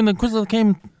 See, when the Inquisitor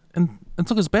came and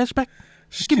took his badge back,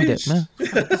 just give me that, man.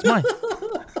 It's mine.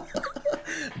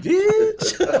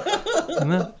 Bitch! You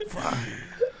know? Fuck.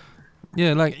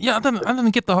 Yeah, like, yeah, I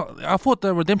didn't get I thought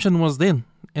the redemption was then,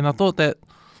 and I thought that.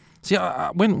 See,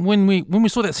 when we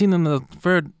saw that scene in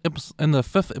the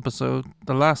fifth episode,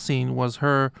 the last scene was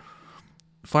her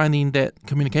finding that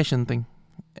communication thing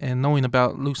and knowing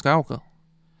about Luke Skywalker.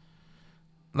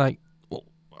 Like,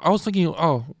 I was thinking,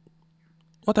 oh,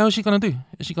 what the hell is she gonna do?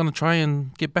 Is she gonna try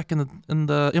and get back in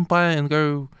the Empire and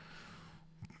go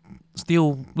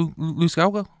steal Luke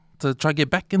Skywalker to try to get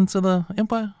back into the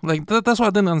Empire? Like, that's what I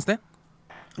didn't understand.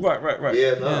 Right.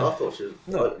 Yeah, no, Yeah. I thought she was.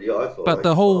 I thought. But like,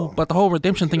 the whole oh, but the whole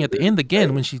redemption she thing was at the doing end again,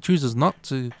 great. when she chooses not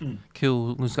to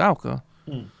kill Luke Skywalker,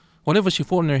 Mm. whatever she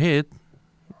thought in her head,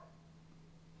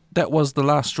 that was the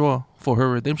last straw for her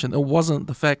redemption. It wasn't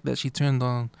the fact that she turned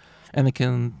on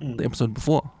Anakin the episode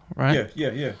before, right?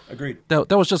 Yeah. Agreed.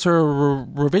 That was just her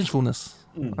revengefulness,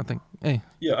 I think. Hey,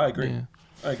 Yeah, I agree. yeah.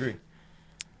 I agree.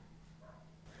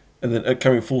 And then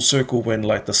coming full circle when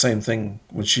like the same thing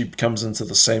when she comes into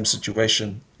the same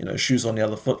situation, shoes on the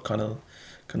other foot kind of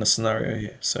scenario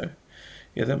here. So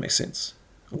yeah, that makes sense.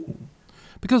 Ooh.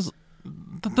 Because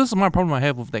this is my problem I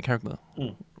have with that character,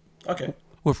 Okay.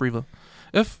 with Reva.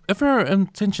 If her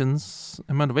intentions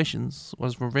and motivations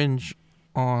was revenge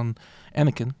on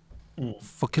Anakin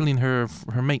for killing her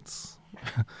mates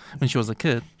when she was a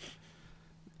kid,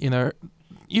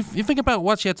 you think about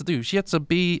what she had to do. She had to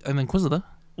be an Inquisitor.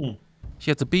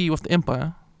 She had to be with the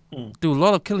Empire, do a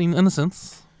lot of killing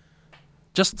innocents,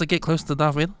 just to get close to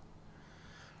Darth Vader.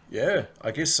 Yeah, I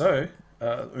guess so.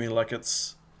 I mean, like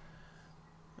it's.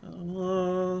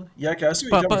 Yeah, okay. I see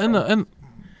where you're coming from.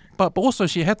 But also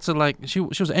she had to she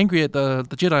was angry at the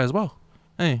Jedi as well.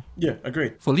 Hey, Yeah,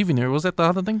 agreed. for leaving her. Was that the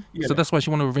other thing? Yeah. So that's why she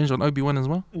wanted revenge on Obi-Wan as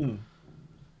well.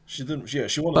 She didn't. Yeah,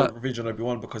 she wanted But- revenge on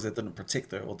Obi-Wan because they didn't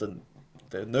protect her, or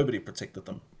nobody protected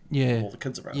them. Yeah. All the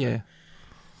kids around. Yeah. her.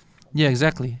 Yeah,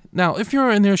 exactly. Now, if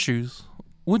you're in their shoes,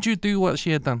 would you do what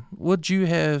she had done? Would you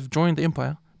have joined the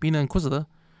Empire, been an Inquisitor,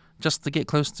 just to get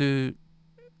close to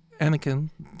Anakin,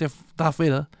 Darth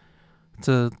Vader,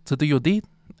 to do your deed,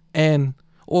 and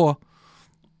to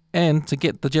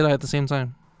get the Jedi at the same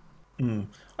time?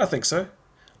 I think so.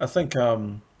 I think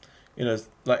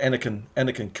like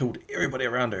Anakin killed everybody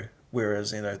around her,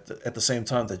 whereas at the same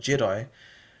time the Jedi,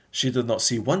 she did not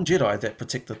see one Jedi that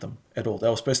protected them at all. They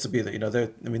were supposed to be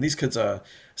that these kids are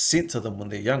sent to them when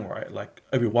they're young, right? Like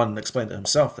Obi-Wan explained to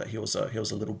himself that he was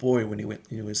a little boy when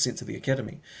he was sent to the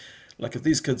academy. Like if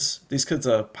these kids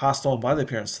are passed on by their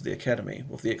parents to the academy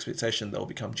with the expectation they'll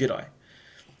become Jedi.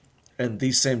 And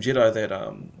these same Jedi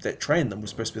that trained them were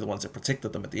supposed to be the ones that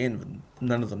protected them at the end, but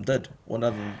none of them did, or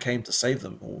none of them came to save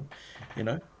them,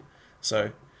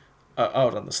 So I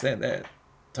would understand that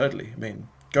totally. I mean,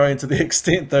 going to the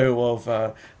extent though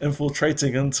of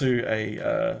infiltrating into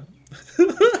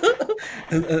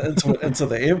into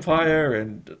the Empire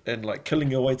and like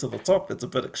killing your way to the top, it's a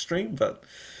bit extreme. But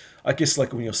I guess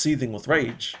like when you're seething with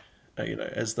rage,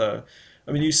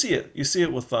 you see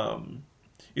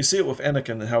it with Anakin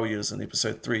and how he is in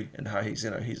Episode 3, and how he's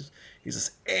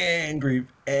this angry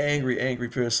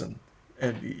person,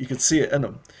 and you can see it in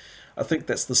him. I think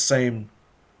that's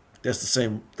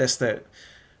that,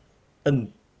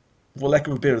 in, for lack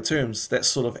of better terms, that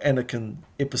sort of Anakin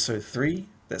Episode 3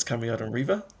 that's coming out on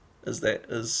Reva is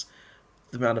the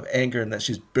amount of anger, and that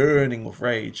she's burning with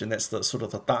rage, and that's the sort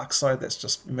of the dark side that's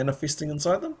just manifesting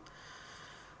inside them.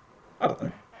 I don't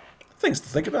know. Things to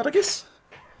think about, I guess.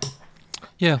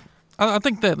 Yeah, I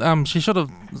think that she should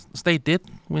have stayed dead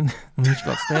when she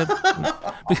got stabbed,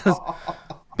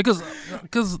 because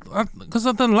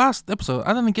of the last episode,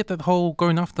 I didn't get that whole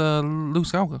going after Luke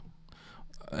Skywalker,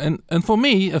 and for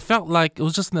me, it felt like it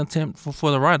was just an attempt for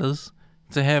the writers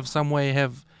to have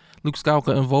Luke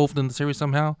Skywalker involved in the series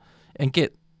somehow, and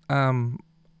get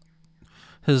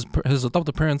his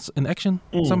adopted parents in action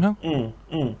somehow.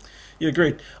 Yeah,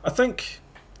 agreed. I think.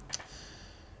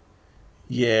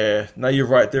 Yeah, no, you're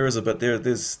right. There is a bit there.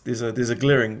 There's a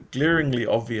glaringly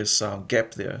obvious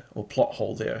gap there, or plot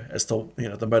hole there, as to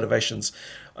the motivations.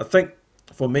 I think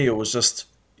for me it was just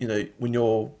when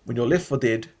you're left for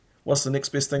dead, what's the next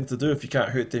best thing to do? If you can't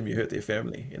hurt them, you hurt their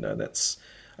family. That's,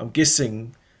 I'm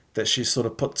guessing that she sort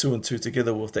of put two and two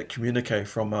together with that communique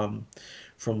from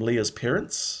Leia's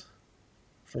parents,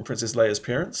 from Princess Leia's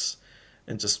parents,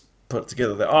 and just put it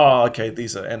together that, oh, okay,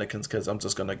 these are Anakin's kids. I'm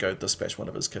just going to go dispatch one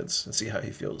of his kids and see how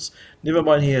he feels. Never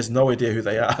mind, he has no idea who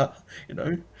they are, you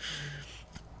know?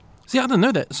 See, I didn't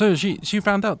know that. So she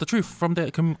found out the truth from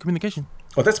that communication.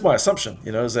 Well, that's my assumption,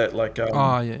 is that like,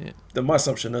 Yeah. my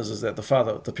assumption is that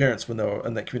the parents, when they were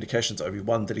in that communication to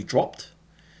Obi-Wan, that he dropped,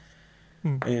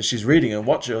 and she's reading and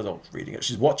watching it, not reading it,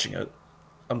 she's watching it.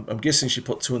 I'm guessing she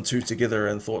put two and two together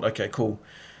and thought, okay, cool.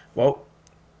 Well,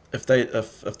 if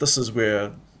this is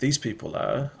where these people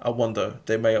are, I wonder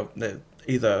they're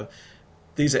either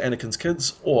these are Anakin's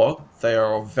kids or they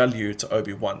are of value to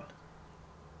Obi-Wan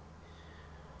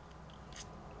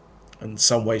in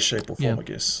some way, shape, or form. Yeah. I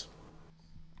guess.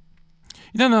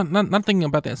 Nothing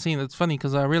about that scene. It's funny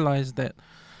because I realized that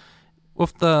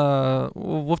with the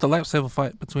lightsaber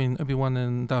fight between Obi-Wan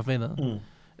and Darth Vader,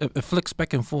 it flicks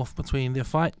back and forth between their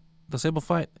fight, the saber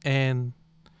fight, and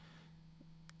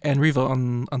Reva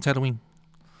on Tatooine,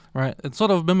 right? It sort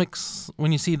of mimics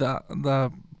when you see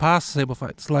the past saber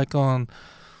fights, like on,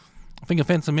 I think, in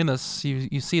Phantom Menace,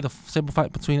 you see the saber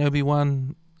fight between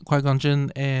Obi-Wan, Qui-Gon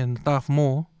Jinn, and Darth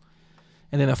Maul,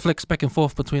 and then it flicks back and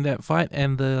forth between that fight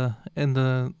and the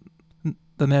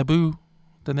Naboo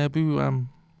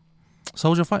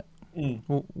soldier fight,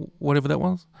 whatever that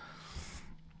was,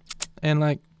 and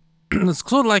like. It's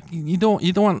sort of like you don't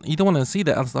want to see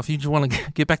that other stuff. You just want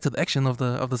to get back to the action of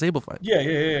the saber fight. Yeah,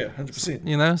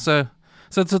 100%.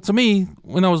 So to me,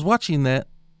 when I was watching that,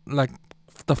 like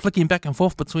the flicking back and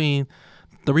forth between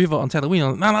the Reva on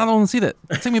Tatooine, no, I don't want to see that.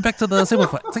 Take me back to the saber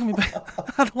fight. Take me back.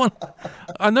 I don't want.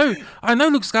 I know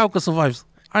Luke Skywalker survives.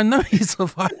 I know he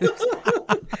survives.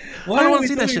 Why I don't are want we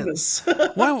to see that doing shit. this?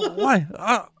 Why?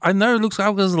 I know Luke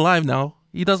Skywalker's alive now.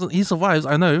 He survives.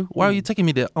 I know. Why are you taking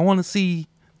me there? I want to see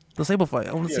the saber fight.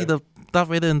 I want to see the Darth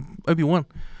Vader and Obi-Wan.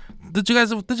 Did you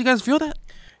guys feel that?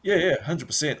 Yeah,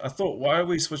 100%. I thought, why are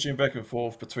we switching back and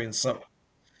forth between some?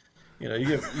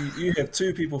 You have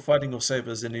two people fighting your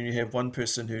sabers, and then you have one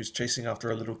person who's chasing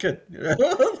after a little kid.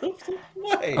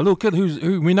 Why? A little kid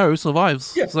who we know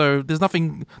survives. Yeah. So there's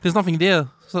nothing there.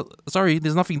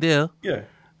 There's nothing there. Yeah.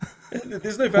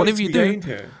 There's no value Whatever to you be do, gained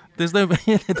here. there's no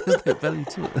value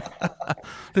to it.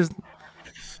 There's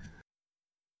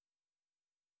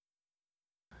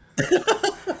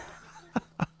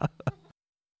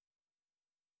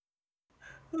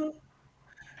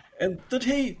And did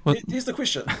he? What? Here's the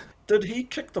question: did he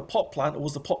kick the pot plant, or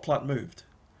was the pot plant moved?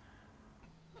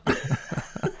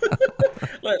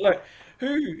 like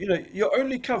who? Your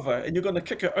only cover, and you're going to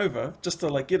kick it over just to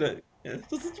like get it.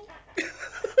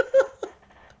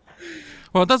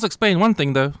 Well, it does explain one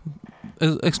thing though.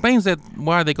 It explains that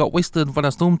why they got wasted by the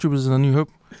stormtroopers in A New Hope,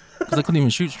 because they couldn't even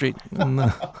shoot straight.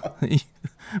 And,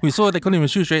 we saw they couldn't even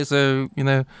shoot straight, so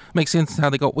makes sense how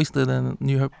they got wasted in A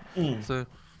New Hope. So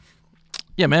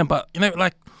yeah, man. But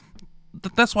like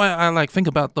that's why I like think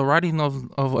about the writing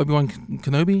of Obi-Wan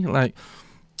Kenobi. Like,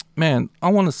 man, I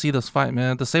want to see this fight,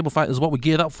 man. The saber fight is what we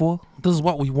geared up for. This is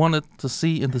what we wanted to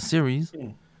see in the series.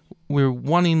 We're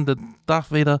wanting the Darth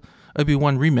Vader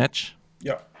Obi-Wan rematch.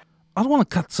 Yeah. I don't want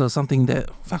to cut to something that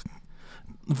fuck.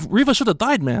 Reva should have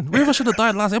died, man. Reva should have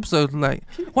died last episode. Like,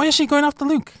 why is she going after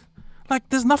Luke? Like,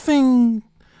 there's nothing.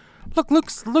 Look,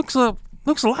 Luke's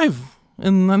alive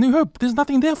in A New Hope. There's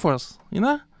nothing there for us.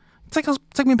 Take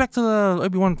me back to the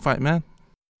Obi-Wan fight, man.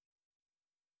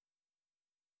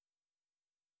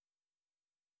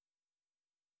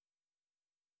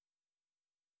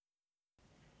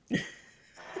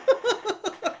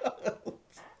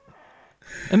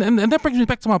 And that brings me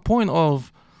back to my point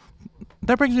of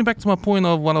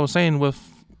what I was saying with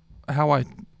how I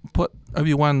put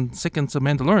Obi-Wan second to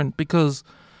Mandalorian, because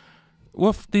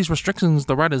with these restrictions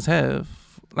the writers have,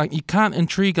 like, you can't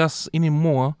intrigue us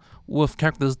anymore with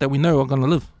characters that we know are gonna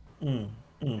live.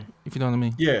 If you know what I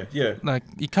mean. Yeah. Like,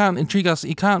 you can't intrigue us.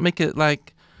 You can't make it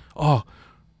like, oh,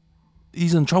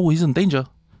 he's in trouble, he's in danger.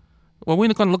 Well, we're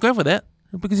not gonna look over that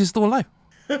because he's still alive.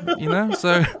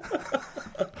 So.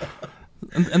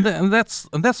 And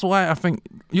that's why I think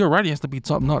your writing has to be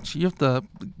top notch. You have to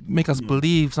make us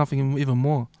believe something even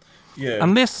more. Yeah.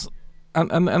 Unless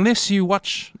you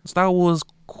watch Star Wars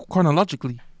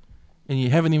chronologically, and you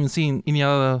haven't even seen any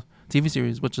other TV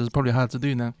series, which is probably hard to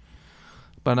do now.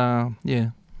 But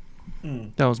yeah,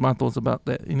 that was my thoughts about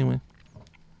that. Anyway.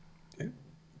 Yeah,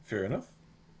 fair enough.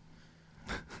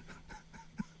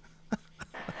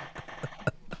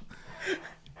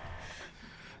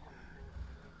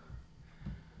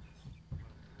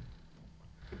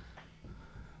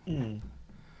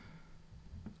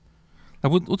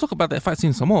 We'll talk about that fight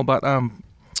scene some more, but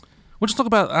we'll just talk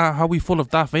about how we feel of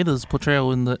Darth Vader's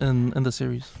portrayal in the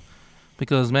series,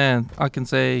 because, man, I can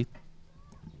say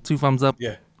 2 thumbs up.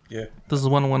 Yeah, yeah, This is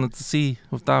one I wanted to see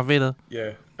with Darth Vader.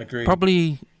 yeah. Agreed.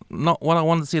 Probably not what I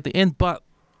wanted to see at the end, but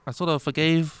I sort of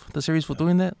forgave the series for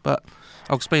doing that. But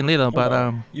I'll explain later. But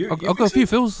You I'll go a think few so?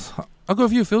 feels. I'll go a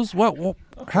few feels. What?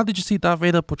 How did you see Darth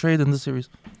Vader portrayed in this series?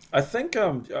 I think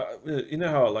you know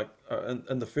how like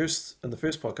in the first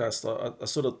podcast I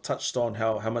sort of touched on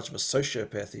how much of a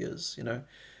sociopath he is. You know,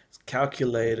 he's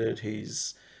calculated.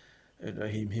 He's you know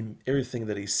him everything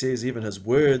that he says, even his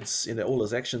words, you know, all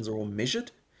his actions are all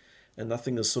measured, and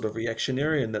nothing is sort of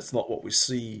reactionary. And that's not what we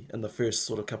see in the first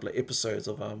sort of couple of episodes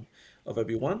of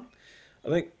Obi-Wan. I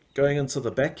think going into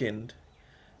the back end,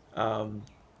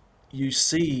 you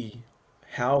see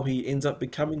how he ends up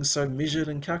becoming so measured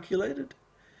and calculated.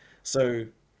 So,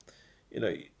 you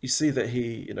know, you see that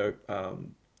he, you know,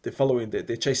 they're following,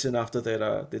 they're chasing after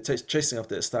that, chasing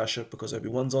after that starship because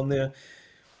Obi-Wan's on there,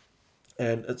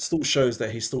 and it still shows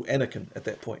that he's still Anakin at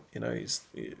that point. You know,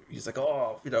 he's like,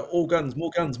 oh, you know, all guns,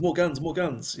 more guns, more guns, more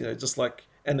guns. You know, just like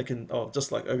Anakin,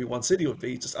 just like Obi-Wan said he would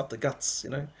be, just up the guts.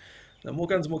 You know, now more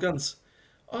guns, more guns.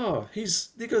 Oh,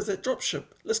 there goes that dropship.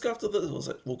 Let's go after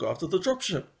we'll go after the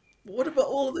dropship. What about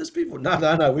all of those people?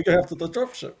 No, we go after the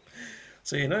dropship.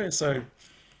 So you know,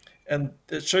 and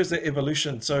it shows that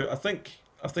evolution. So I think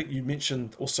you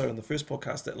mentioned also in the first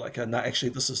podcast that like, no, actually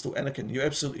this is still Anakin. You're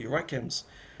absolutely right, Cams.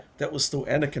 That was still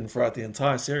Anakin throughout the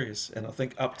entire series, and I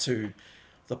think up to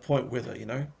the point where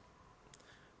the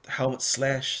helmet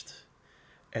slashed,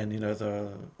 and you know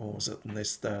what was it?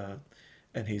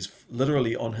 And he's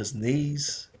literally on his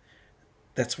knees.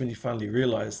 That's when you finally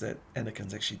realize that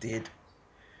Anakin's actually dead.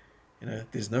 You know,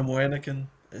 there's no more Anakin.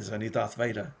 There's only Darth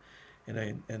Vader. You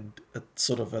know, and it's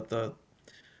sort of at the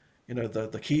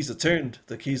keys are turned.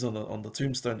 The keys on the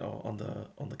tombstone or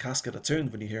on the casket are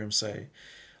turned when you hear him say,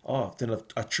 "Oh, then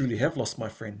I truly have lost my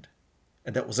friend,"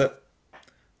 and that was it.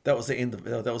 That was the end of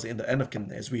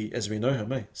Anakin as we know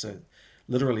him. So,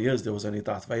 literally, there was only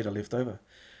Darth Vader left over.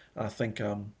 I think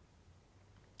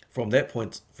from that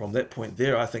point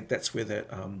there, I think that's where that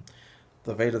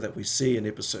the Vader that we see in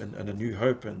A New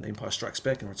Hope and Empire Strikes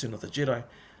Back and Return of the Jedi,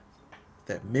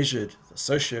 that measured, the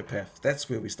sociopath, that's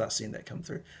where we start seeing that come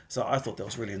through. So I thought that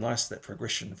was really nice, that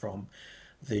progression from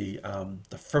the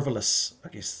frivolous, I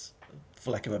guess,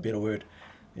 for lack of a better word,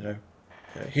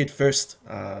 head first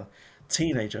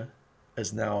teenager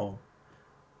is now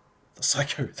the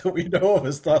psycho that we know of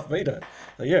as Darth Vader.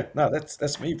 So yeah, no,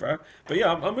 that's me, bro. But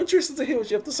yeah, I'm interested to hear what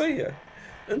you have to say here.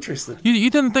 Interested. You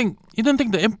didn't think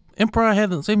the Emperor had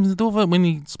the same to do with it when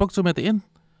he spoke to him at the end,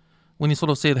 when he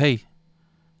sort of said, "Hey,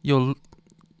 you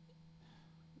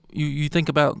think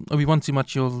about Obi-Wan too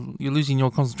much. You're losing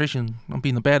your concentration on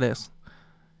being a badass."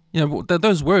 You know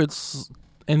those words,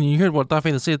 and you heard what Darth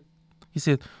Vader said. He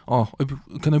said, "Oh,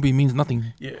 Kenobi means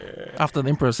nothing." Yeah. After the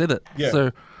Emperor said it. Yeah.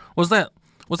 So was that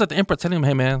the Emperor telling him,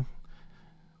 "Hey man,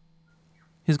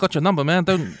 he's got your number, man.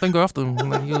 Don't go after him."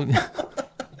 Like,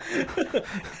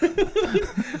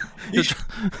 you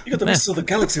got the rest of the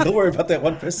galaxy. Don't worry about that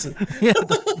one person. Yeah,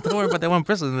 don't worry about that one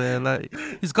person, man. Like,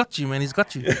 he's got you, man. He's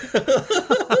got you.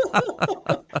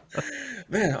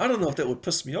 Man, I don't know if that would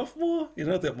piss me off more. You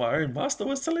know, that my own master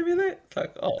was telling me that.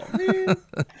 Like, oh man.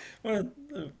 Well,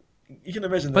 you can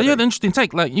imagine that. But you had an interesting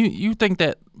take. Like, you think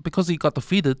that because he got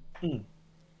defeated,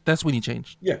 that's when he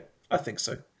changed. Yeah, I think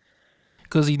so.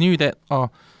 Because he knew that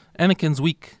Anakin's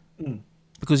weak.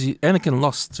 Because Anakin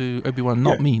lost to Obi-Wan,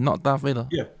 not me, not Darth Vader.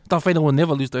 Yeah. Darth Vader will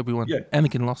never lose to Obi-Wan. Yeah.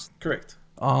 Anakin lost. Correct.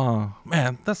 Oh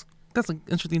man, that's an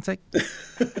interesting take.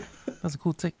 That's a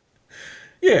cool take.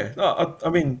 Yeah, no,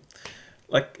 I mean,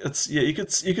 like you could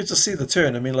just see the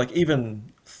turn. I mean, like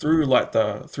even through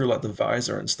the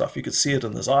visor and stuff, you could see it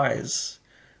in his eyes.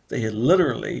 That he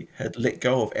literally had let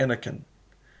go of Anakin.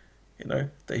 You know,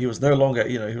 that he was no longer.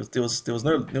 You know, there was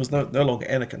no longer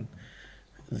Anakin.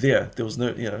 There was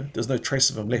no trace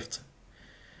of him left.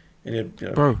 And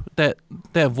Bro, that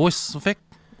voice effect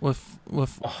with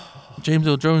James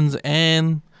Earl Jones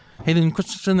and Hayden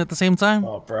Christensen at the same time.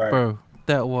 Oh, bro. Bro,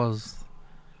 that was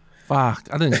fuck.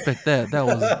 I didn't expect that. That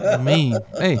was mean.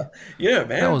 Hey, yeah,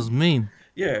 man, that was mean.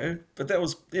 Yeah, but that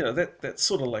was that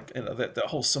sort of like that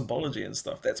whole symbology and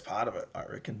stuff. That's part of it, I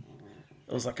reckon.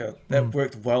 It was like that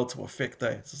worked well to effect.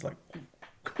 It's just like,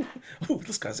 oh,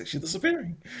 this guy's actually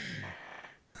disappearing.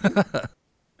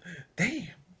 Damn.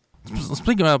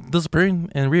 Speaking about disappearing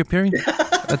and reappearing,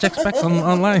 Jack's back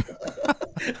online.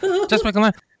 Jack's back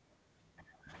online.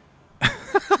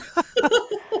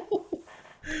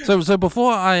 So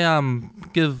before I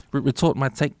retort my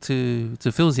take to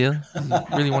Phil's here,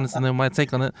 really wanted to know my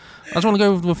take on it. I just want to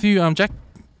go with you, Jack.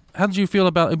 How did you feel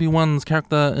about Obi-Wan's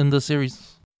character in the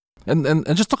series? And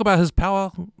just talk about his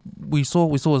power. We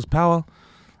saw his power.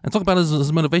 and talk about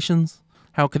his motivations,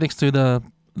 how it connects to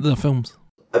the films.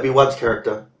 Obi-Wan's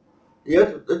character.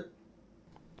 Yeah.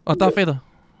 Oh, Darth Vader.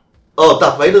 Oh,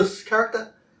 Darth Vader's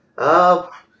character.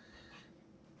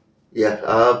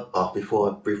 Before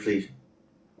I briefly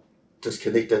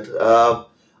disconnected, I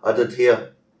did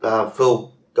hear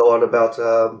Phil go on about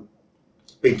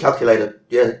being calculated.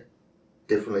 Yeah,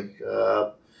 definitely.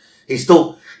 He's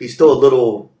still a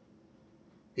little.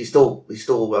 He's still a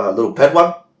little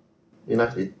Padawan. You know,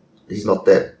 he's not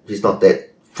that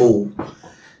full.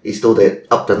 He's still that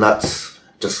up the nuts,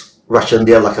 just rush in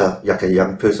there like a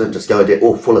young person, just go there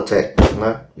all full attack. You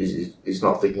know, he's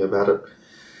not thinking about it.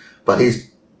 But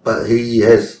he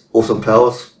has awesome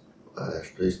powers.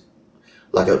 He's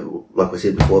like we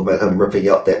said before about him ripping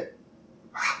out that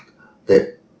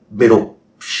metal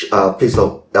piece out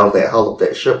of that hull of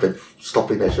that ship and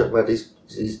stopping that ship. Man, he's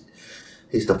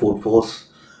the full force.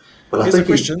 But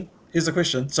Here's a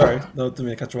question. Sorry, no, didn't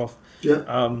mean to cut you off. Yeah.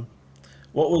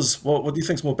 What do you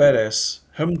think's more badass?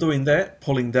 Him doing that,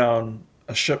 pulling down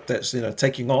a ship that's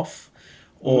taking off,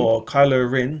 or Kylo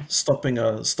Ren stopping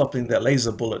that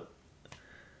laser bullet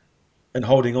and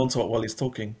holding onto it while he's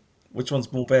talking? Which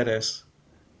one's more badass?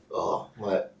 Oh,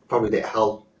 probably that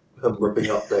hull, him ripping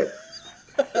up that.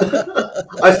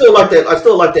 I still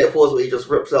like that force where he just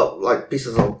rips out like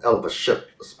pieces out of a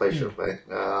spaceship, man.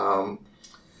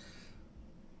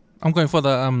 I'm going for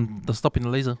the stopping the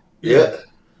laser. Yeah.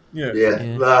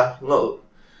 Yeah. No.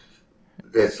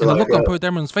 That's And the like look on Poe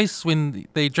Dameron's face when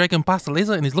they drag him past the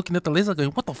laser and he's looking at the laser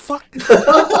going, what the fuck?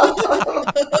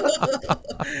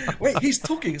 Wait, he's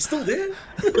talking. It's still there?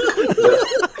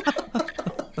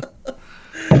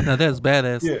 Now that's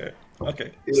badass. Yeah.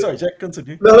 Okay. Sorry, Jack,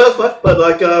 continue. No, that's fine.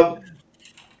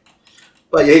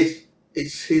 But yeah,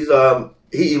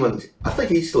 I think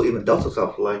he still even does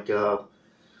himself. Like, I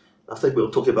think we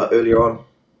were talking about earlier on.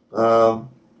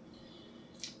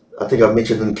 I think I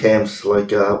mentioned in camps,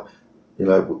 like, we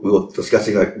were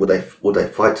discussing like, would they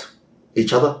fight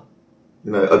each other?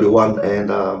 Obi-Wan and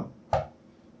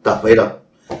Darth Vader.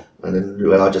 And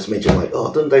then I just mentioned like,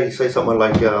 oh, didn't they say something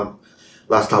like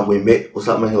last time we met or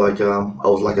something like I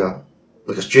was like a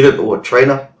student or a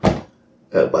trainer,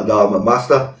 but now I'm a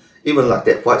master. Even like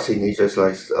that fight scene, he's just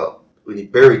like when he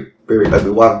buried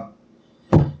Obi-Wan.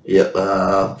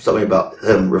 Yeah, something about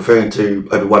him referring to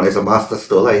Obi-Wan as a master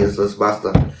still, as his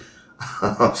master.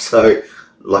 So,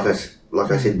 like I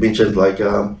said, mentioned like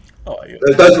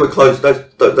those were close.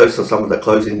 Those are some of the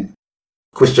closing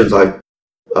questions I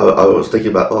was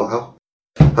thinking about. Oh,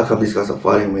 how come these guys are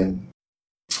fighting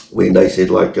when they said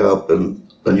like in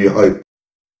A New Hope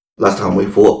last time we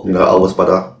fought, I was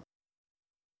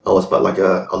but like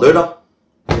a learner,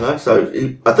 So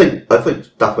I think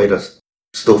Darth Vader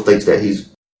still thinks that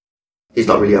he's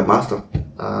not really a master.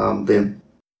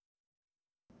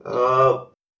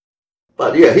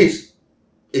 But yeah, he is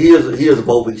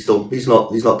evolving still. He's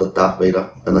not the Darth Vader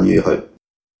in A New Hope.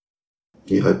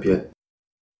 New Hope yet,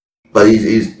 but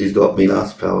he's got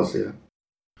mean-ass powers. Yeah.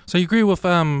 So you agree with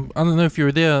I don't know if you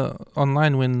were there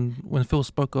online when Phil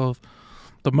spoke of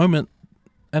the moment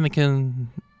Anakin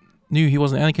knew he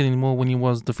wasn't Anakin anymore when he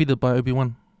was defeated by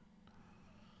Obi-Wan.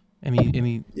 And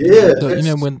he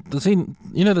when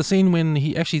the scene when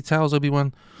he actually tells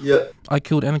Obi-Wan, yeah, I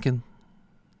killed Anakin.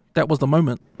 That was the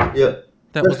moment. Yeah.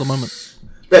 That was the moment.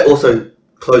 That also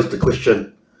closed the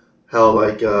question how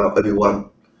like Obi-Wan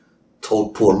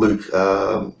told poor Luke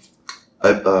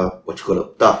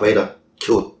Darth Vader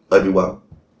killed Obi-Wan.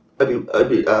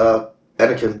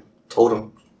 Anakin told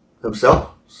him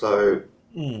himself. So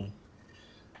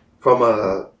from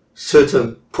a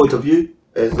certain point of view,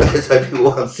 as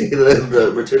Obi-Wan said in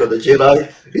the Return of the Jedi,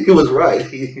 he was right.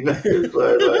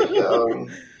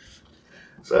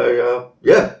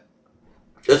 Yeah.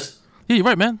 Yeah, you're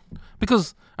right, man.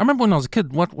 Because I remember when I was a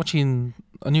kid watching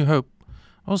A New Hope,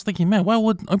 I was thinking, man, why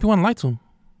would Obi-Wan lie to him?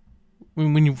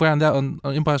 When you found out on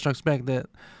Empire Strikes Back that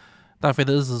Darth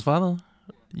Vader is his father,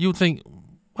 you would think,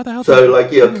 what the hell did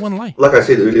Obi-Wan lie? Like I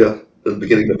said earlier at the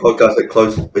beginning of the podcast, it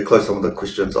closed some of the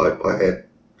questions I had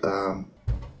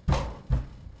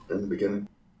in the beginning.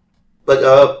 But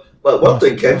one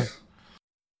thing, Caps,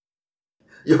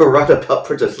 you were right about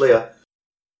Princess Leia.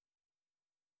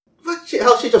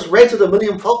 How she just ran to the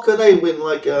Millennium Falcon,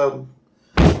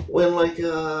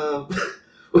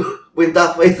 when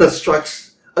Darth Vader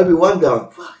strikes Obi-Wan down.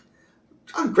 Fuck,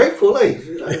 ungrateful, I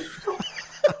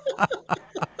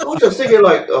was just thinking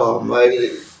like, oh man,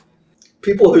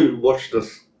 people who watch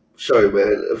this show,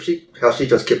 man, how she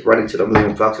just kept running to the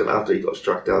Millennium Falcon after he got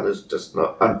struck down is just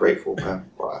not ungrateful, man.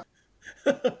 Wow.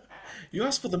 You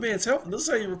asked for the man's help, and this is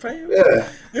how you repay him. Yeah,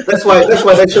 that's why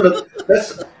they should have.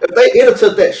 If they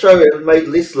edited that show and made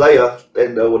less Leia,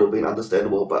 then that would have been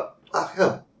understandable. But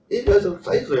hell, he goes and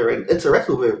saves her and interacts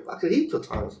with her fucking heaps of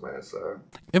times, man. So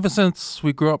Ever since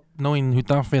we grew up knowing who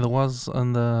Darth Vader was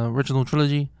in the original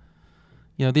trilogy,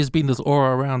 you know, there's been this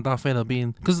aura around Darth Vader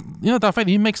being, because you know Darth Vader,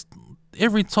 he makes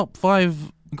every top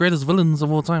 5 greatest villains of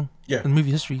all time Yeah. in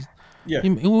movie history. Yeah.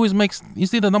 He always makes.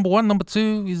 He's either number 1, number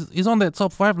 2. He's on that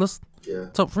top 5 list, yeah,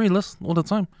 top 3 list all the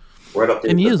time. right up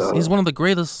there. And he with is. the- He's one of the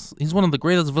greatest. He's one of the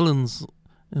greatest villains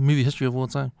in movie history of all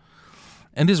time.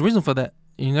 And there's a reason for that,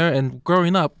 you know. And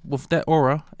growing up with that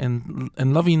aura and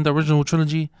loving the original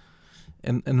trilogy,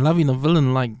 and loving a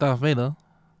villain like Darth Vader,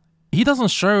 he doesn't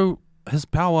show his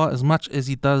power as much as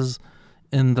he does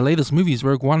in the latest movies,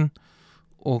 Rogue One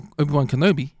or Obi-Wan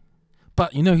Kenobi.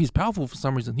 But you know he's powerful for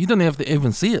some reason. You don't have to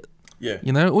even see it. Yeah.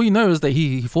 You know, all you know is that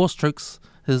he force chokes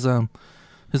his own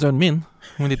men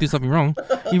when they do something wrong.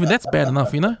 Even that's bad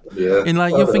enough, you know. Yeah. And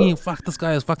like you're thinking, fuck, this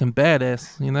guy is fucking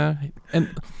badass, you know. And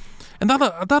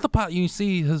the other part you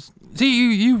see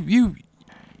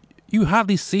you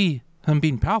hardly see him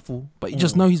being powerful, but you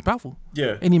just know he's powerful.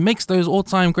 Yeah. And he makes those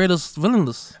all-time greatest villain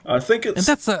lists. I think it's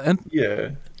And that's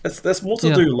yeah. That's more to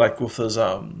Yeah. do like with his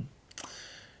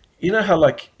you know how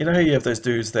you have those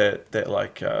dudes that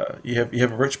like you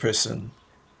have a rich person,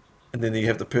 and then you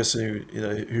have the person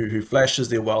who flashes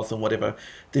their wealth and whatever.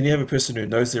 Then you have a person who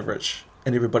knows they're rich,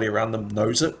 and everybody around them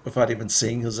knows it without even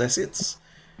seeing his assets.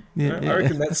 You know, I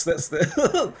reckon that's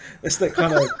the that's that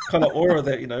kind of aura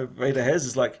that Vader has.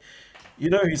 Is like,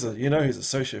 he's a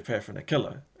sociopath and a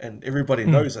killer, and everybody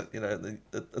knows it. You know,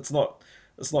 it's not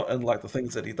in like the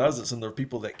things that he does. It's in the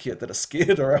people that are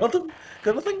scared around him,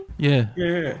 kind of thing. Yeah.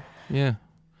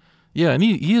 Yeah. And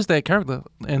he is that character,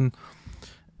 and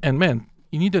man,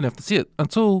 you don't have to see it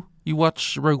until you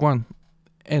watch Rogue One,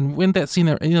 and when that scene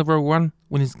in Rogue One,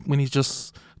 when he's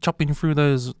just chopping through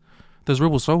those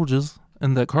rebel soldiers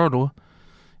in that corridor,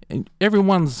 and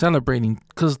everyone's celebrating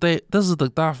because this is the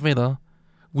Darth Vader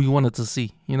we wanted to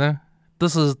see. You know,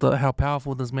 this is how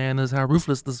powerful this man is, how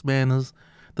ruthless this man is,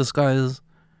 this guy is.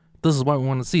 This is what we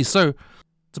want to see. So,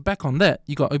 to back on that,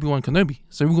 you got Obi-Wan Kenobi.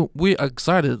 So we're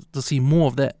excited to see more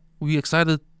of that. We're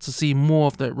excited to see more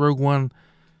of that Rogue One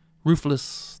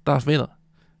ruthless Darth Vader.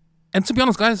 And to be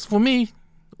honest, guys, for me,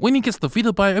 when he gets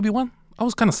defeated by Obi-Wan, I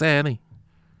was kind of sad. I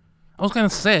was kind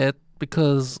of sad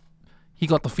because he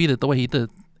got defeated the way he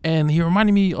did. And he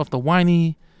reminded me of the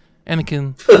whiny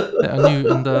Anakin that I knew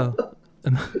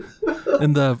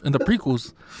in the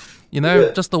prequels. You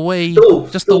know, just the way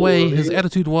his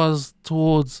attitude was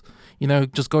towards,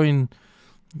 just going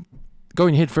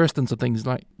head first into things.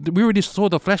 Like, we already saw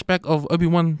the flashback of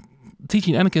Obi-Wan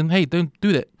teaching Anakin, hey, don't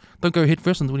do that. Don't go head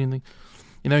first into anything.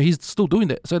 You know, he's still doing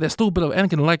that. So there's still a bit of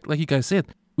Anakin, like you guys said.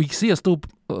 We see still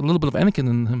a little bit of Anakin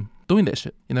in him doing that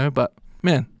shit, But,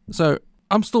 man, so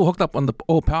I'm still hooked up on the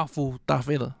all-powerful Darth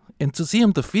Vader. And to see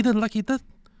him defeated like he did,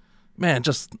 man, it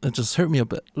just hurt me a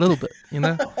little bit,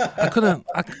 I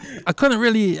couldn't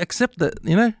really accept it,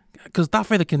 because Darth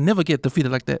Vader can never get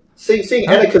defeated like that. Seeing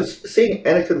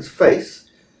Anakin's face,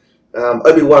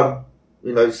 Obi-Wan,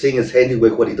 seeing his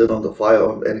handiwork, what he did on the fire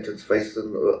on Anakin's face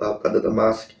and under the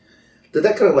mask, did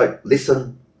that kind of like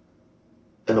lessen,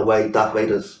 in a way, Darth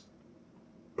Vader's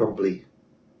probably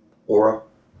aura?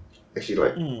 Actually,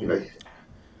 like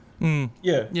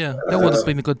Yeah. Yeah, that would have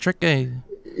been a good trick, eh?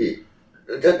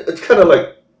 It's kind of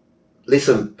like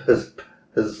lessen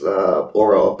his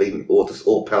aura of being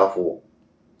all powerful,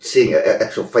 seeing an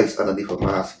actual face underneath a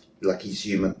mask, like he's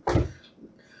human.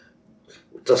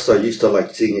 Just so used to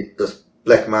like seeing this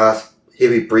black mask,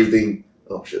 heavy breathing.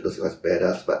 Oh shit, this guy's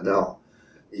badass. But now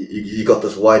you got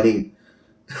this whining.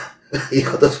 You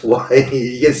got this whining.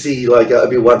 You can see like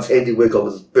Obi-Wan's handiwork of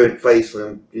his burnt face,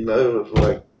 and it's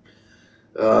like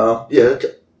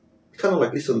kind of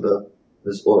like lessen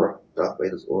his aura. Darth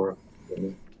Vader's aura.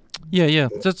 Yeah.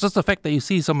 Just the fact that you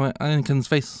see some of Anakin's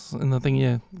face in the thing,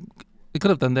 yeah, it could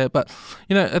have done that. But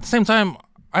at the same time,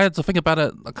 I had to think about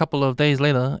it a couple of days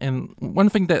later, and one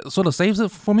thing that sort of saves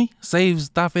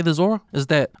Darth Vader's aura, is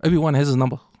that Obi-Wan has his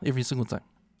number every single time.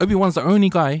 Obi-Wan's the only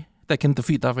guy that can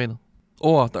defeat Darth Vader,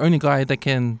 or the only guy that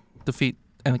can defeat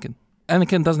Anakin.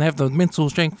 Anakin doesn't have the mental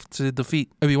strength to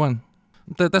defeat Obi-Wan.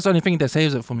 That's the only thing that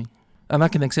saves it for me, and I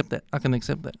can accept that.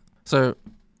 So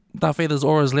Darth Vader's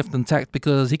aura is left intact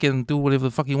because he can do whatever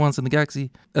the fuck he wants in the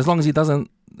galaxy, as long as he doesn't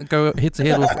go head to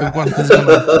head with Obi-Wan, because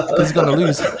he's gonna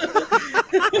lose.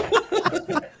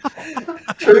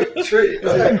 True.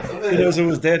 He knows who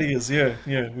his daddy is. Yeah,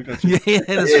 we got you. Yeah,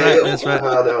 that's right.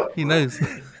 No. He knows.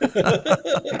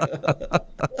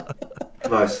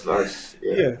 Nice.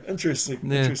 Yeah, interesting.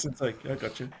 Yeah. Interesting take. I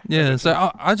got you. I Yeah, got so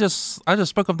you. I just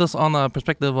spoke of this on a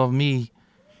perspective of me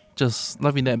just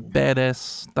loving that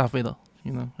badass Darth Vader,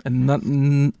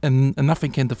 and and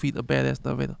nothing can defeat a badass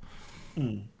Darth Vader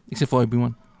Mm. except for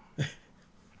Obi-Wan.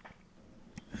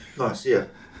 Nice, yeah.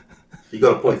 You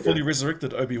got a A point fully there.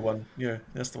 resurrected Obi-Wan. Yeah,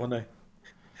 that's the one, eh?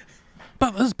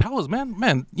 But his powers,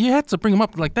 man, you had to bring him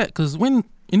up like that because when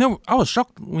I was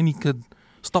shocked when he could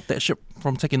stop that ship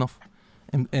from taking off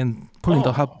and pulling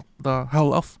Oh, the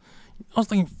hull off. I was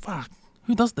thinking, fuck,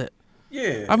 who does that?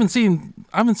 yeah. I haven't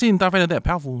seen Darth Vader that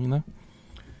powerful.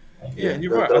 Yeah, and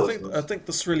you're that, right. that I was think nice.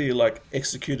 this really like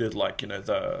executed like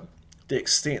the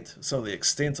extent, some of the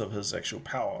extent of his actual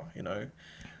power.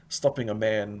 Stopping a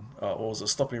man, or was it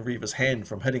stopping Reva's hand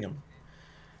from hitting him?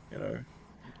 You know,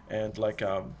 and like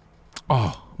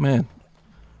Oh man,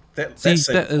 that see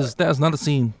saber fight. that is another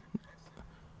scene.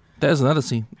 That is another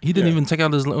scene. He didn't Yeah, even take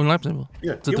out his own lightsaber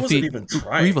yeah. to He wasn't defeat even Reva.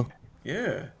 trying.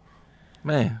 Yeah,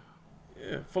 man.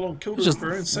 yeah. Full on killed He's her with just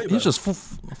her own he's saber. just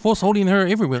force holding her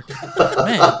everywhere,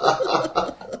 man.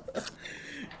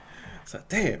 It's like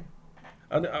damn.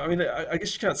 I mean, I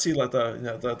guess you can't see like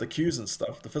the cues and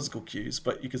stuff, the physical cues,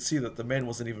 but you could see that the man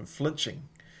wasn't even flinching.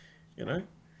 You know,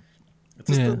 it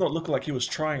just Yeah, did not look like he was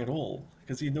trying at all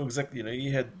because he knew exactly.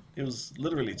 He was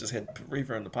literally just had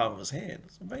Reaver in the palm of his hand.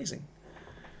 It's amazing.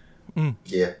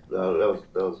 Yeah, that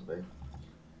was me.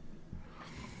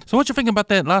 So what you think about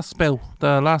that last spell,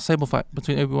 the last saber fight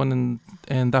between Obi-Wan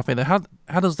and Darth Vader?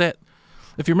 How does that?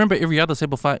 If you remember every other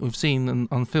saber fight we've seen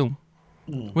on film,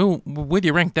 Mm. where do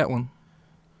you rank that one?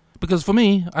 Because for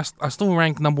me, I still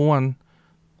rank number one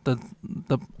the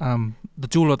the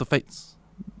Duel of the Fates,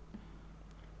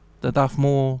 the Darth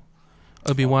Maul,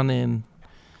 Obi-Wan and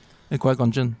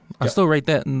Qui-Gon Jinn. I Yep, still rate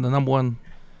that in the number one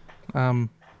um,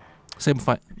 saber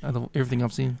fight out of everything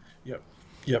I've seen. yep,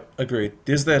 yep. Agreed.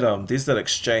 There's that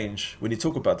exchange when you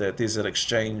talk about that. There's that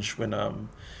exchange when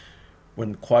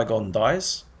Qui Gon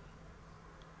dies.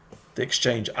 The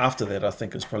exchange after that, I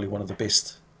think, is probably one of the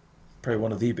best, probably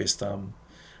one of the best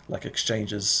like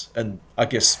exchanges, and I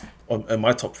guess in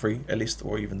my top three at least,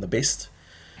 or even the best,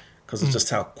 because it's Mm. just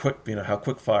how quick, how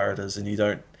quick fire it is, and you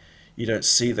don't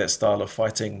see that style of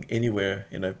fighting anywhere.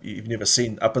 You've never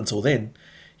seen up until then.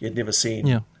 You'd never seen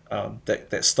Yeah,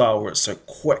 that style where it's so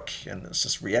quick and it's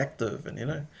just reactive, and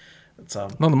it's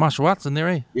not the martial arts in there,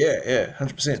 eh? yeah,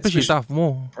 100%. Especially Especially, Darth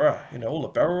Maul. bruh, all the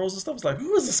barrel rolls and stuff. It's like,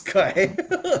 who is this guy?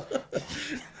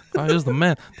 Oh, he was the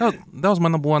man. That was my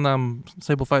number one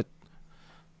saber fight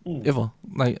Mm. ever.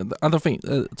 Like the other thing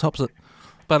tops it.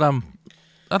 But the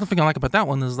other thing I like about that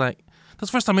one is like that's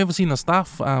the first time I ever seen a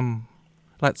staff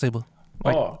lightsaber,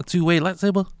 like Oh, a two-way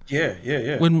lightsaber.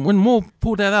 yeah. When Moore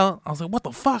pulled that out, I was like, what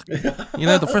the fuck?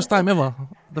 The first time ever,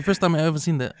 the first time I ever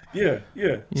seen that. Yeah,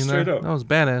 straight That up. was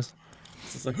badass.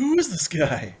 It's like, who is this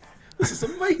guy? This is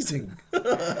amazing.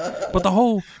 But the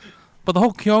whole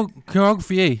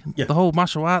choreography, Yeah. the whole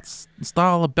martial arts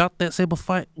style about that saber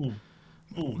fight. Mm,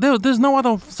 mm. There's no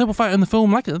other saber fight in the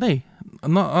film like it,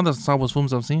 not other Star Wars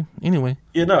films I've seen. Anyway,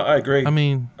 Yeah, no, I agree. I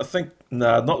mean, I think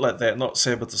nah, not like that, not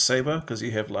saber to saber, because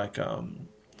you have like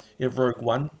you have Rogue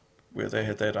One, where they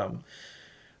had that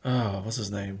what's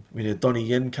his name? We had Donnie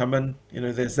Yen come in.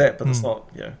 There's that, but it's mm, not.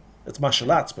 It's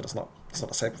martial arts, but it's not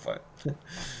a saber fight.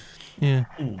 yeah.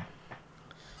 Mm.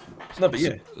 No, but So,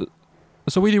 yeah,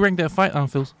 so where do you rank that fight,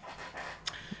 Phils?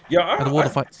 yeah. At the I water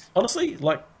fights? honestly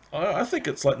like. I think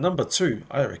it's like number two.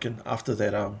 I reckon after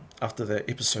that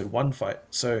episode one fight.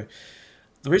 So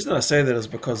the reason I say that is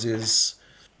because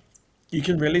you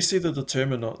can really see the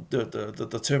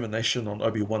determination on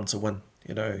Obi-Wan to win.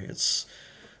 It's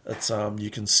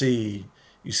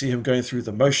you see him going through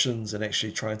the motions and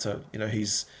actually trying to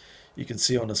you can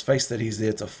see on his face that he's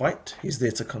there to fight. He's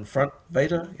there to confront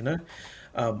Vader.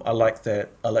 I like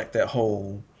that. I like that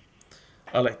whole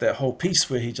piece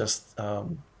where he just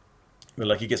where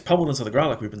like he gets pummeled into the ground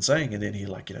like we've been saying, and then he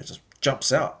just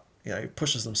jumps out. He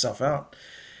pushes himself out,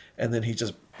 and then he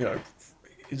just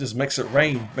makes it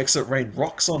rain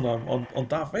rocks on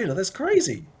Darth Vader. That's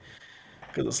crazy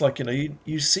because it's like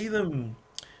you see them,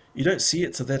 you don't see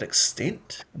it to that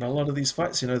extent in a lot of these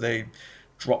fights. They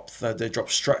drop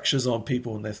structures on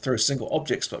people and they throw single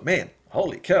objects, but man,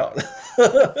 holy cow,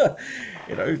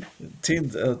 you know,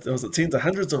 was it tens of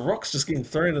hundreds of rocks just getting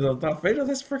thrown at Darth Vader?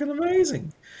 That's freaking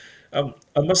amazing. I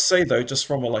must say though, just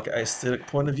from a like aesthetic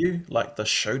point of view, like the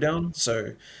showdown.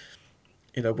 So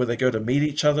where they go to meet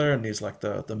each other and there's like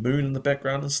the moon in the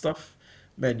background and stuff.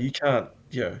 Man, you can't,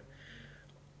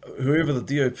 whoever the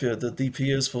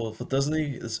DP is for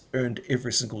Disney has earned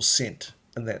every single cent,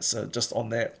 and that's just on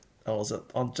that. Or was it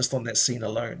on just on that scene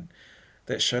alone?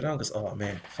 That showdown, because oh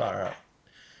man, far out.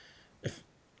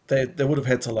 they would have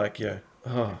had to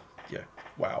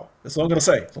wow. That's all I'm gonna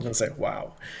say.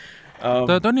 Wow.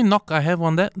 The only knock I have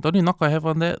on that,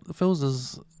 Phils,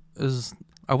 is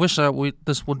I wish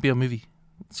this would be a movie.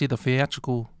 See the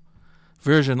theatrical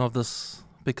version of this,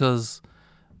 because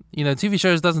TV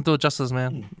shows doesn't do it justice,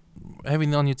 man.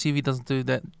 Having it on your TV doesn't do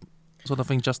that sort of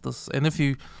thing justice.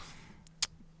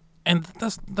 And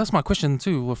that's my question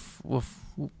too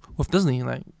with Disney.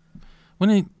 Like,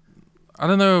 I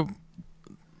don't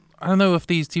know if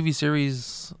these TV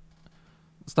series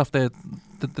stuff they're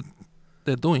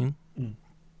doing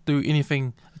do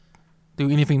anything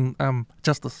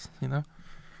justice,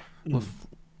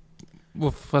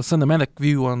 with a cinematic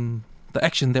view on the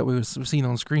action that we've seen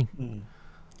on screen.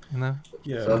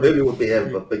 Yeah. So maybe we'll be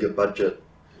having a bigger budget,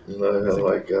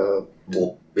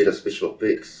 more better special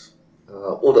effects.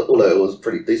 Although it was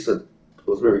pretty decent, it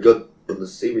was very good in the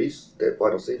series, that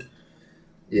final scene.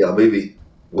 Yeah, a movie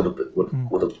would have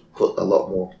put a lot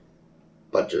more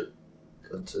budget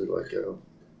into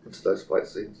those fight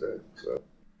scenes. So.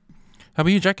 How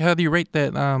about you, Jack? How do you rate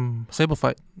that saber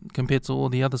fight compared to all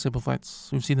the other saber fights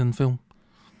we've seen in film?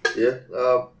 Yeah,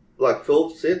 like Phil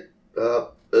said,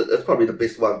 it's probably the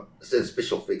best one,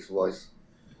 special effects wise.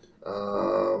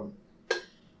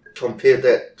 Compare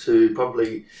that to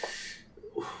probably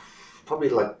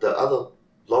like the other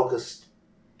longest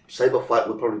saber fight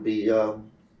would probably be the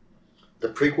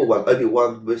prequel one,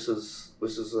 Obi-Wan versus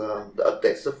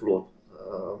that Sith Lord.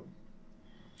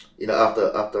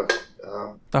 After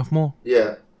Darth Maul.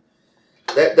 Yeah,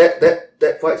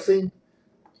 that fight scene,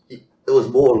 it was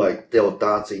more like they were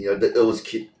dancing. It was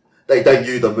cute. They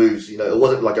knew the moves. It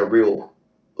wasn't like a real.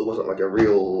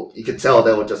 You could tell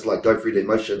they were just like going through the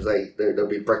emotions. They've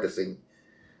been practicing.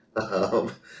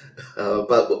 But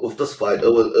with this fight, it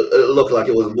looked like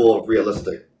it was more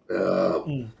realistic.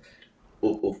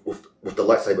 With the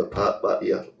lightsaber part, but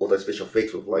yeah, all those special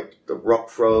effects with like the rock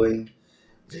throwing,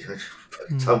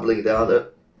 tumbling down.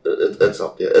 It's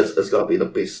up there. It's got to be the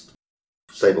best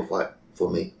saber fight for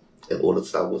me in all the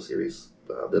Star Wars series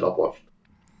that I've watched.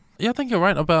 Yeah, I think you're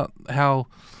right about how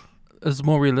it's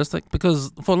more realistic,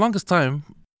 because for the longest time,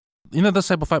 the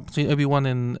saber fight between Obi-Wan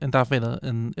and Darth Vader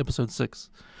in Episode 6.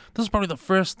 This is probably the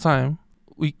first time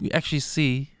we actually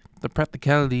see the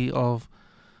practicality of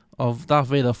Darth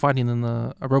Vader fighting in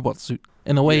a robot suit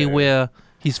in a way where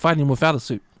he's fighting without a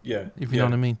suit. Yeah. If you know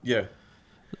what I mean. Yeah.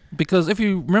 Because if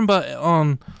you remember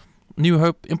on New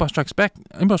Hope, Empire Strikes Back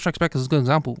is a good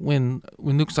example. When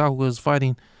Luke Skywalker was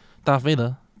fighting Darth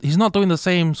Vader, he's not doing the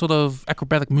same sort of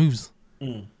acrobatic moves,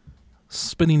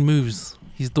 spinning moves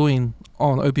he's doing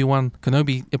on Obi-Wan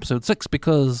Kenobi Episode 6,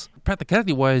 because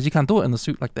practicality-wise, you can't do it in a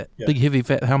suit like that. Yeah. Big, heavy,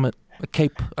 fat helmet, a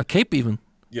cape even.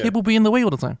 Yeah. Cape will be in the way all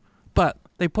the time. But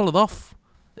they pull it off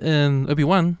in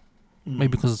Obi-Wan, maybe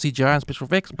because of CGI and special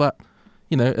effects, but,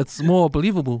 it's more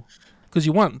believable. Because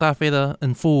you want Darth Vader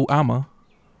in full armor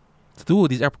to do all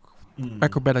these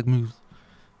acrobatic moves,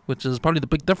 which is probably the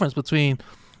big difference between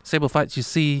saber fights you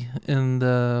see in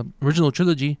the original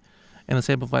trilogy and the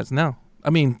saber fights now. I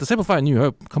mean, the saber fight in New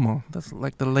Hope, come on, that's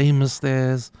like the lamest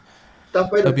there's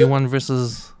Obi-Wan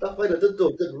versus... Darth Vader did do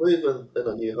a good move in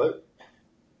A New Hope.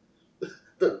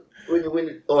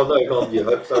 Not New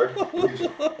Hope, sorry.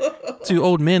 two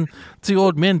old men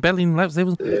battling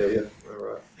lightsabers. Yeah.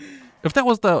 If that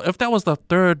was the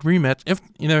third rematch,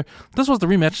 this was the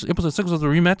rematch, Episode 6 was the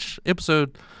rematch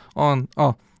episode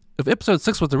if Episode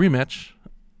 6 was the rematch,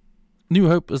 New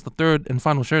Hope is the third and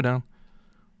final showdown.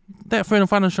 That third and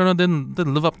final showdown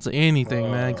didn't live up to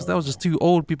anything, man, because that was just two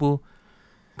old people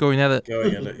going at it.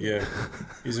 Yeah.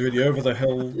 He's already over the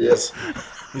hill. Yes.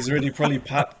 He's already probably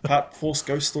part Force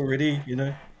Ghost already,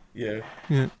 Yeah.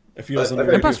 If he was on the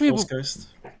And plus Force Ghost.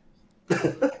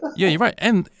 Yeah, you're right,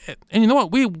 and you know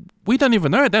what? We don't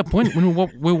even know at that point when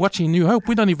we're watching New Hope.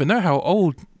 We don't even know how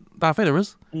old Darth Vader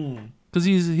is, because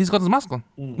he's got his mask on.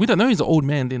 We don't know he's an old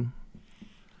man then.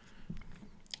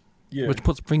 Yeah. Which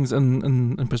puts things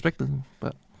in perspective.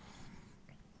 But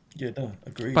yeah, no,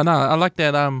 agreed. But no, I like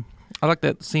that. I like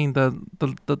that scene, the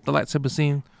lightsaber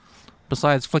scene.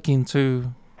 Besides flicking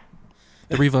to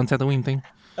the Reva and Tatooine thing,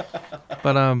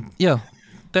 but yeah,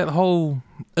 that whole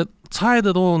it tied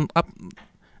it all up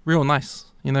real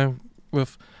nice,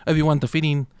 with Obi-Wan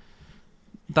defeating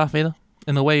Darth Vader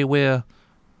in a way where,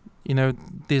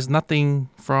 there's nothing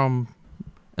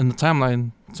in the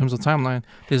timeline, in terms of timeline,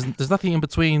 there's nothing in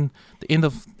between the end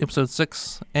of Episode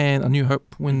 6 and A New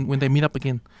Hope when they meet up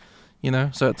again,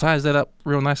 so it ties that up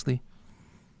real nicely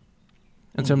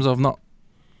in terms of not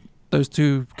those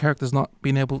two characters not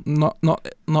being able, not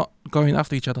going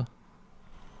after each other.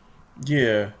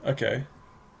 Yeah, okay.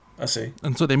 I see.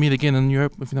 Until they meet again in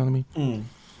Europe, if you know what I mean.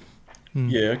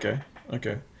 Yeah,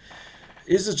 okay.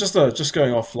 Is it just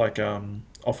going off like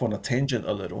off on a tangent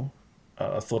a little?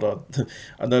 I thought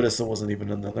I noticed it wasn't even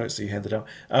in the notes that you handed out.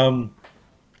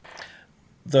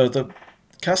 The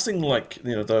casting, like,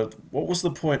 the what was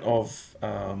the point of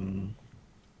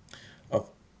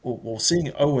well,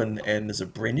 seeing Owen, and is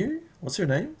it Brenu? What's her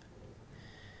name?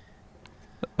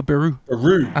 Beru.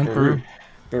 Baru. Aunt Beru.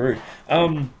 Baru.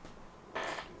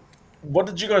 What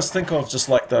did you guys think of just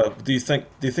like do you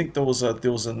think there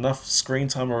was enough screen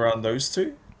time around those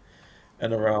two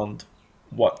and around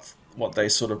what they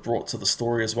sort of brought to the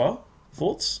story as well?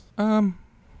 Thoughts?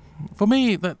 For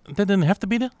me, that they didn't have to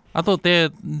be there. I thought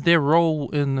their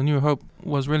role in The New Hope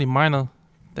was really minor.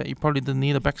 That you probably didn't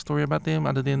need a backstory about them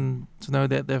other than to know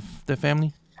that they're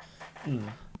family.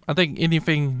 I think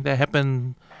anything that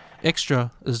happened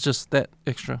extra is just that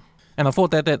extra. And I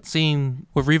thought that scene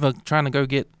with Reva trying to go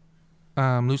get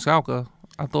Luke Skywalker,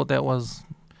 I thought that was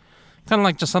kind of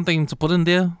like just something to put in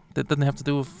there that didn't have to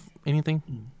do with anything,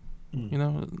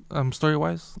 story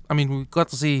wise. I mean, we got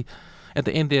to see at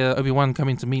the end there Obi-Wan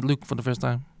coming to meet Luke for the first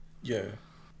time. Yeah.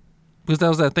 Because that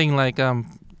was that thing like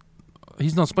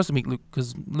he's not supposed to meet Luke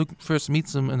because Luke first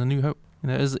meets him in A New Hope.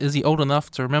 Is he old enough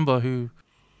to remember who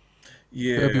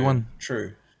Obi-Wan?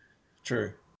 True.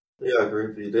 Yeah, I agree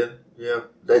with you there. Yeah,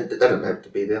 they didn't have to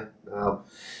be there.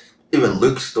 Even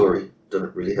Luke's story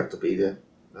didn't really have to be there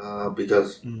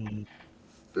because it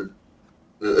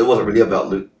wasn't really about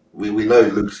Luke. We know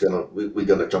we're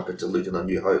gonna jump into Luke in A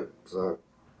New Hope. So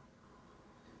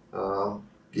but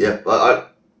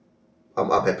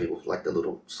I'm happy with like the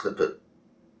little snippet.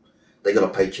 They got a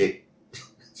paycheck,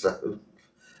 so.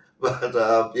 But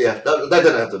they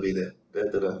didn't have to be there. They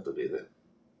didn't have to be there.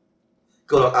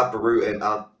 Good on Aunt Beru and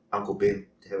Uncle Ben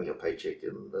having a paycheck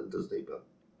in Disney, but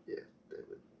yeah,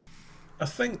 David. I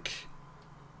think,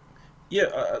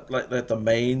 like the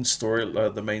main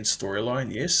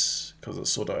storyline, yes, because it's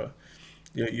sort of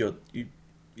you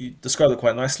described it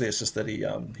quite nicely. It's just that he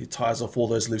ties off all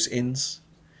those loose ends,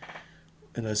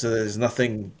 so there's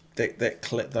nothing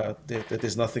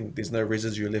there's no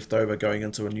residue left over going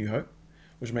into A New Hope,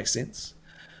 which makes sense.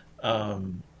 I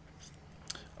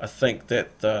think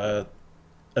that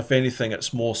if anything,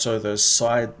 it's more so those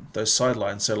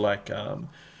sidelines. So like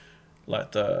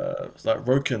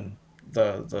Roken,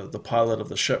 the pilot of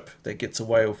the ship that gets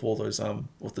away with all those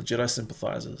with the Jedi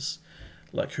sympathizers,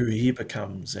 like who he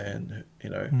becomes, and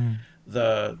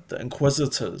the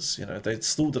Inquisitors. They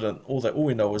still didn't. All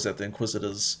we know is that the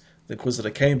Inquisitor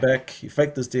came back. He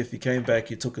faked his death. He came back.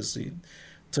 He took his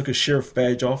sheriff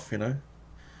badge off.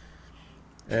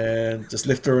 And just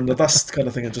left her in the dust, kind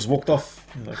of thing, and just walked off.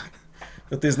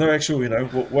 But there's no actual,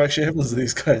 what actually happens to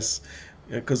these guys.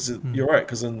 Because you're right,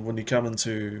 because when you come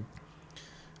into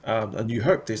A New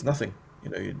Hope, there's nothing.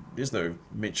 There's no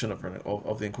mention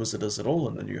of the Inquisitors at all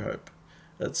in A New Hope.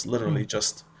 It's literally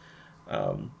just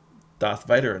Darth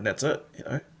Vader, and that's it.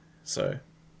 So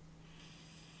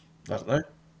I don't know.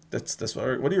 That's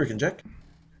what do you reckon, Jack?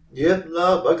 Yeah,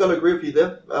 no, I gotta agree with you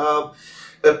there.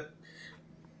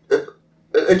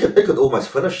 It could almost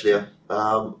finish there.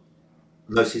 No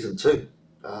season 2.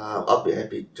 I'd be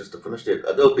happy just to finish there.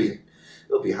 It'll be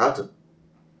hard to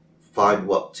find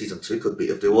what season 2 could be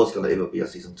if there was going to ever be a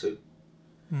season 2.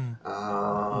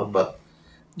 But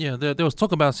yeah, there was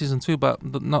talk about season 2, but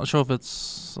not sure if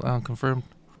it's confirmed.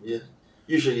 Yeah,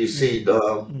 usually you see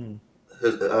Liam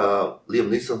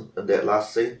Neeson in that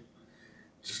last scene,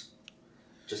 just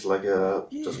just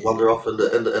wander off in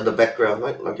the background,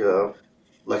 mate, like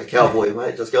a cowboy,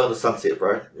 mate. Just go on the sunset,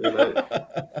 bro.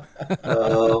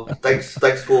 Thanks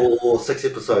for 6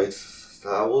 episodes,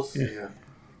 Star Wars. Yeah.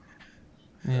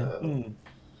 And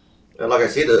like I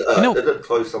said, it did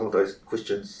close some of those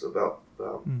questions about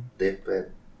death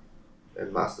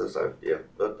and Master. So yeah,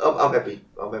 but I'm happy.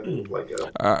 I'm happy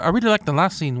with I really like the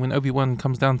last scene when Obi-Wan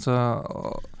comes down to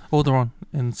Alderaan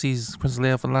and sees Princess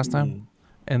Leia for the last time,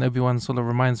 and Obi-Wan sort of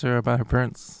reminds her about her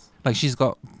parents. Like she's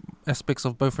got aspects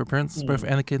of both her parents, both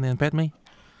Anakin and Padme,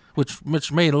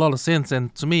 which made a lot of sense,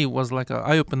 and to me was like an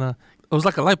eye opener. It was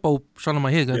like a light bulb shone on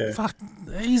my head. Going, fuck,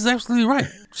 he's absolutely right.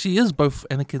 She is both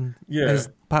Anakin, as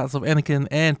parts of Anakin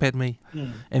and Padme,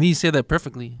 and he said that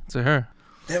perfectly to her.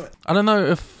 Damn it. I don't know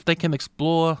if they can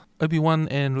explore Obi-Wan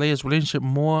and Leia's relationship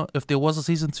more if there was a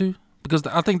season 2, because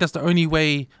I think that's the only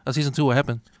way a season 2 will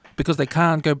happen. Because they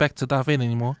can't go back to Darth Vader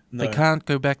anymore. No. They can't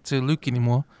go back to Luke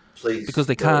anymore. Please, because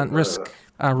they can't risk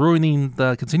ruining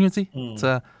the continuity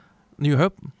to New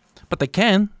Hope. But they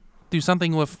can do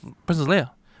something with Princess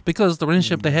Leia, because the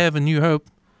relationship they have in New Hope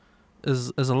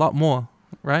is a lot more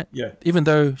right? Yeah. Even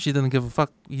though she didn't give a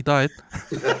fuck, he died.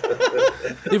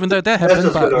 Even though that happened,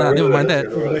 just but good on never her, mind that's that.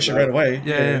 good on her. Revelation ran away.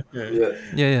 Yeah.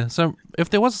 Yeah. So if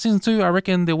there was a season 2, I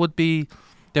reckon they'll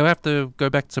have to go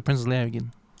back to Princess Leia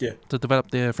again. Yeah. To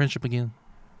develop their friendship again,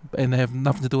 and they have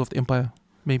nothing to do with the Empire.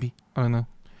 Maybe, I don't know.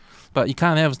 But you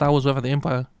can't have Star Wars without the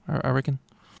Empire. I reckon.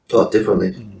 Oh,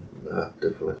 definitely.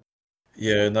 Definitely.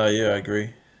 Yeah, no, yeah, I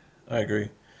agree.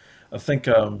 I think,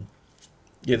 I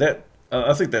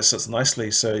think that sits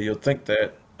nicely. So you'd think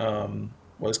that, well,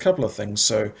 there's a couple of things.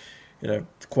 So,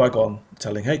 Qui-Gon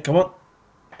telling, "Hey, come on,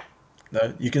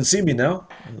 no, you can see me now."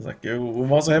 I was like, yeah, we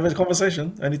might as well have a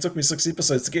conversation. Only took me 6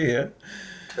 episodes to get here,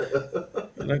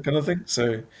 kind of thing.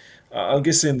 So, I'm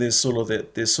guessing there's sort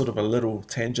of a little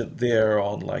tangent there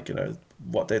on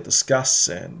what they discuss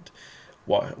and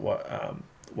what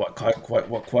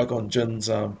Qui-Gon Jinn's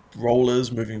role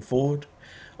is moving forward.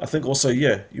 I think also,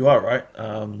 yeah, you are right.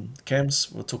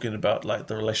 Cams, we're talking about like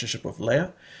the relationship with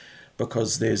Leia,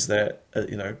 because there's that,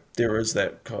 there is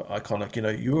that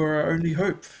iconic, you are our only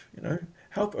hope,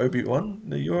 help Obi-Wan,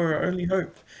 you are our only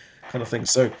hope, kind of thing.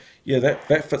 So yeah,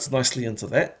 that fits nicely into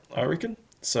that, I reckon.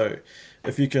 So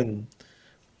if you can,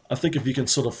 I think if you can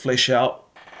sort of flesh out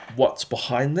what's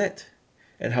behind that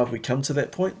and how we come to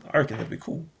that point, I reckon that'd be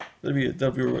cool. That'd be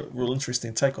a real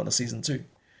interesting take on a season 2.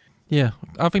 Yeah,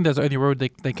 I think that's the only road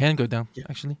they can go down.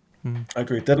 Actually, I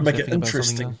agree. That'll make it Think about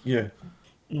something interesting. Yeah.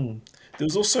 There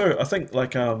was also, I think,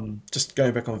 just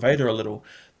going back on Vader a little.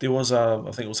 There was, I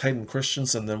think it was Hayden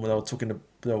Christensen. Then when they were talking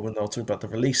about the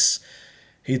release,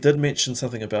 he did mention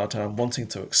something about wanting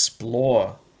to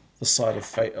explore the side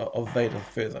of Vader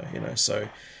further. So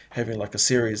having like a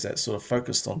series that sort of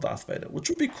focused on Darth Vader, which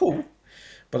would be cool.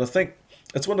 But I think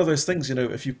it's one of those things.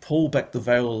 If you pull back the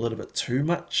veil a little bit too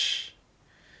much,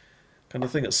 kind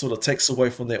of thing, it sort of takes away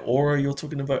from that aura you were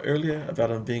talking about earlier,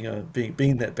 about him being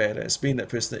that badass, being that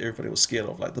person that everybody was scared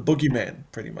of, like the boogeyman,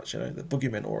 pretty much, the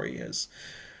boogeyman aura he has.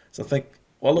 So I think,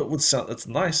 while it's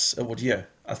nice, I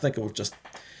think it would just,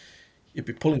 you'd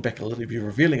be pulling back a little, you'd be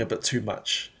revealing a bit too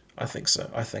much. I think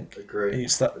so. Agree. And you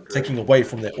start taking away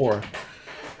from that aura.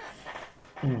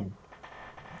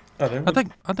 I don't know.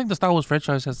 I think the Star Wars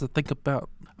franchise has to think about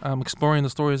exploring the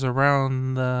stories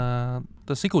around the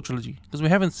sequel trilogy, because we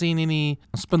haven't seen any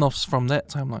spin-offs from that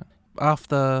timeline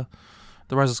after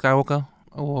The Rise of Skywalker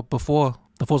or before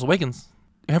The Force Awakens.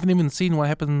 You haven't even seen what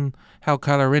happened, how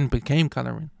Kylo Ren became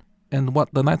Kylo Ren, and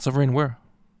what the Knights of Ren were,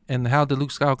 and how did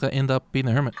Luke Skywalker end up being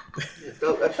a hermit.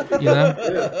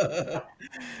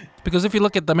 Because if you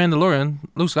look at The Mandalorian,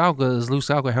 Luke Skywalker is Luke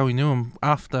Skywalker how we knew him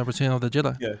after Return of the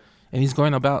Jedi. Yeah. And he's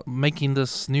going about making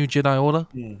this new Jedi Order.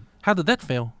 How did that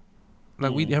fail?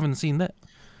 We haven't seen that.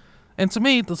 And to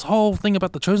me, this whole thing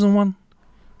about the Chosen One,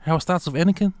 how it starts with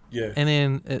Anakin, and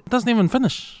then it doesn't even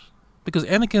finish, because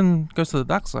Anakin goes to the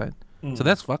dark side. So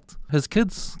that's fucked. His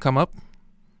kids come up,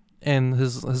 and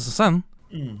his son.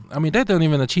 I mean, they don't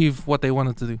even achieve what they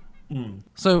wanted to do.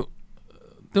 So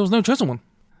there was no Chosen One.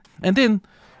 And then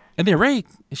Rey,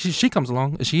 she comes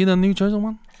along. Is she the new Chosen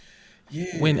One?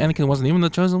 Yeah. When Anakin wasn't even the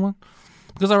Chosen One?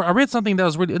 Because I read something that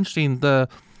was really interesting.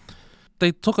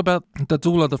 They talk about the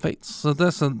Duel of the Fates. So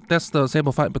that's the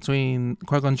saber fight between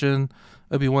Qui-Gon Jinn,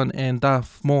 Obi-Wan, and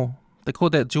Darth Maul. They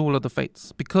call that Duel of the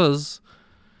Fates because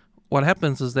what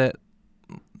happens is that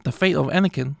the fate of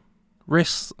Anakin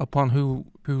rests upon who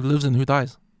lives and who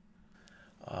dies.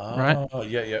 Right? Oh,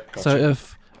 yeah. Gotcha. So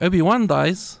if Obi-Wan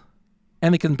dies,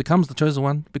 Anakin becomes the Chosen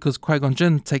One because Qui-Gon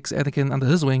Jinn takes Anakin under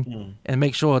his wing and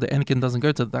makes sure that Anakin doesn't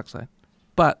go to the dark side.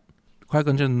 But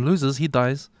Qui-Gon Jinn loses, he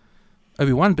dies.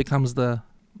 Obi-Wan becomes the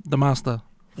master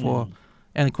for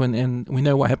Anakin, and we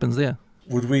know what happens there.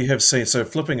 Would we have seen, so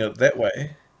flipping it that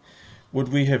way, would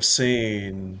we have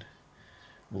seen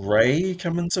Rey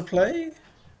come into play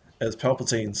as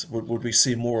Palpatine's? Would we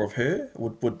see more of her?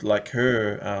 Would like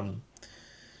her,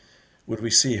 would we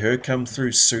see her come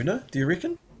through sooner, do you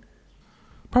reckon?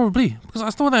 Probably, because I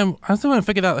still haven't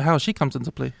figured out how she comes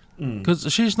into play.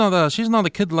 Because she's not a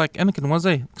kid like Anakin was,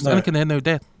 eh? Because No. Anakin had no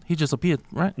dad; he just appeared,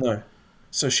 right? No.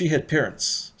 So she had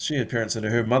parents. And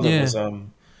her mother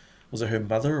was it her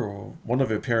mother, or one of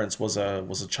her parents was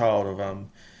a child of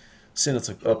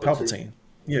Senator Palpatine.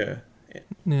 Yeah.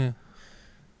 Yeah.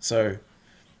 So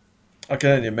I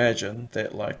can only imagine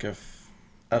that, like,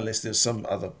 unless there's some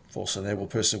other force-enabled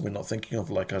person we're not thinking of,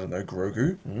 like, I don't know,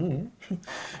 Grogu.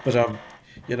 But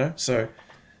so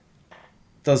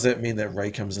does that mean that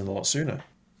Rey comes in a lot sooner?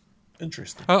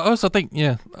 Interesting. I also think,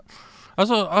 I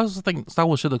also think Star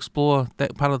Wars should explore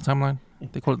that part of the timeline.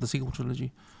 They call it the sequel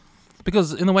trilogy,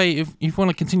 because in a way, if you want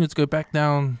to continue to go back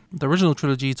down the original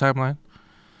trilogy timeline,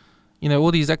 you know,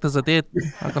 all these actors are dead.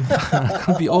 I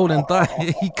can be old and die.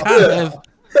 You can't have,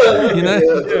 you know,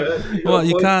 well,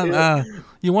 you can't.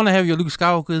 You want to have your Luke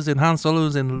Skywalkers and Han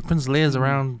Solos and Prince Leia's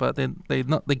around, but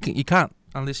you can't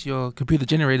unless you're computer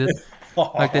generated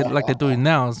like they're doing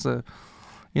now. So,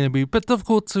 you know, it'd be a bit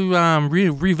difficult to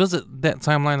revisit that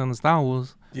timeline on the Star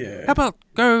Wars. Yeah. How about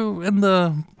go in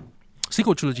the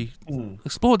sequel trilogy,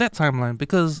 explore that timeline,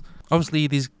 because obviously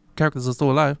these characters are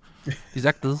still alive. These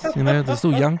actors, you know, they're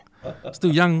still young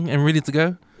and ready to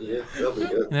go. Yeah, that'll be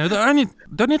good. You know, the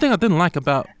only thing I didn't like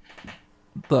about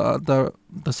the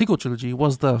sequel trilogy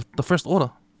was the First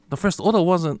Order. The First Order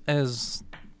wasn't as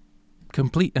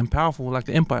complete and powerful like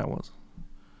the Empire was,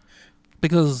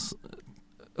 because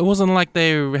it wasn't like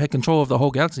they had control of the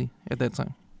whole galaxy at that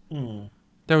time.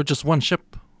 They were just one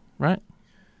ship, right?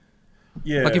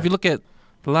 Yeah. Like if you look at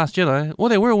The Last Jedi, all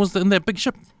they were was in that big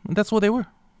ship, and that's what they were.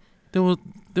 There was,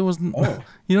 Oh.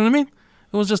 you know what I mean?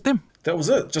 It was just them. That was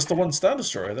it. Just the one Star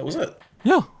Destroyer. That was it.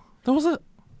 Yeah, that was it.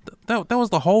 That was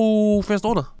the whole First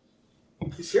Order.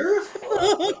 You serious?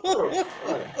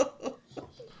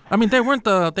 I mean, they weren't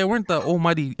the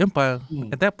almighty empire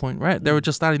at that point, right? They were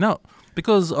just starting out,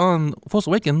 because on Force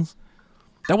Awakens,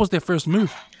 that was their first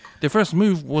move. Their first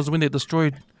move was when they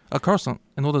destroyed Coruscant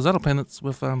and all those other planets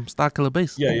with Starkiller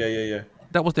Base. Yeah.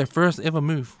 That was their first ever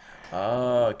move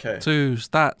Okay. to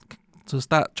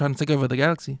start trying to take over the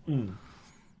galaxy.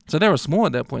 So they were small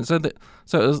at that point.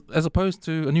 So as opposed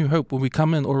to A New Hope, when we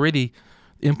come in already,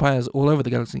 the Empire's all over the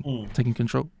galaxy, taking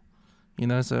control. You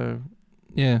know, so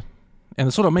yeah, and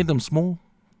it sort of made them small.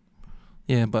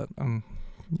 Yeah, but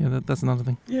that's another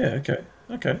thing. Yeah.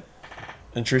 Okay.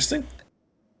 Interesting.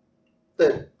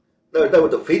 They were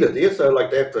defeated, yeah. So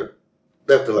like they have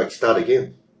to like start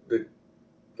again.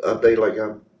 They like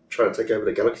trying to take over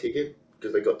the galaxy again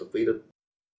because they got defeated.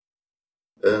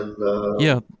 And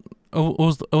Yeah,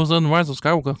 it was in Rise of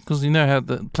Skywalker, because you know how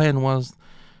the plan was.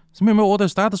 So remember all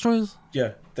those Star Destroyers?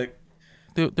 Yeah.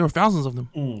 There were thousands of them.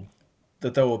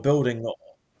 That they were building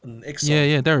an exile.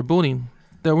 Yeah, they were building.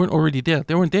 They weren't already there.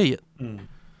 They weren't there yet.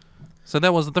 So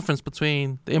that was the difference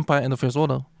between the Empire and the First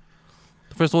Order.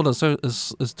 The First Order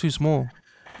is too small.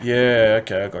 Yeah.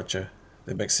 Okay. I gotcha.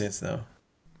 That makes sense now.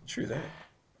 True that.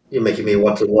 you're making me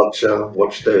want to watch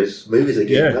those movies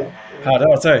again. Yeah. Huh? Hard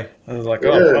out, eh? I was like,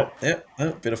 Yeah.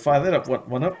 better fire that up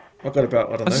one up. I got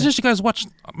about, I don't I know. suggest you guys watch.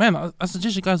 Man, I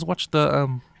suggest you guys watch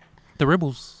the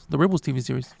Rebels TV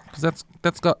series, because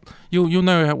that's got you'll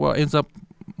know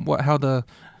how the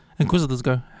Inquisitors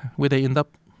go, where they end up.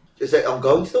 Is that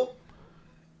ongoing still?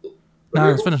 No,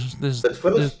 it's finished. It's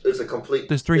finished. It's a complete.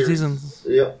 There's 3 series. seasons.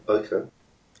 Yeah. Okay.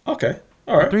 Okay.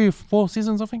 All right. 3 or 4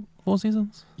 seasons, I think. 4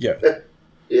 seasons. Yeah.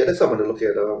 Yeah, that's something to look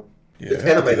at. It's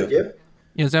animated, yeah.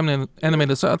 Yeah, it's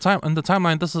animated. So in the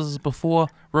timeline, this is before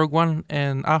Rogue One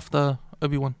and after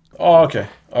Obi-Wan. Oh, okay.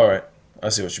 All right. I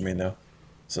see what you mean now.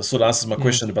 So it sort of answers my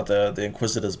question about the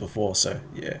Inquisitors before. So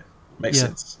yeah, makes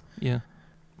sense. Yeah,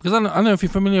 because I don't know if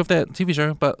you're familiar with that TV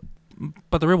show, but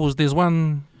the Rebels, there's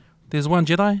one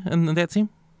Jedi in that team,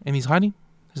 and he's hiding.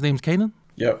 His name's Kanan.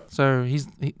 Yep. So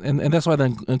and that's why the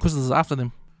Inquisitors are after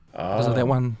them, because of that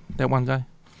one guy.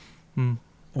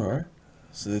 All right.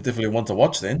 So they definitely want to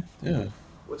watch then. Yeah.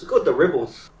 What's it called? The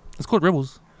Rebels. It's called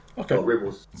Rebels. Okay. Oh,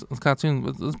 Rebels. It's a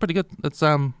cartoon. It's pretty good. It's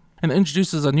and it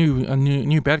introduces a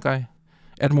new bad guy,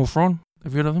 Admiral Thrawn.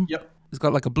 Have you heard of him? Yep. He's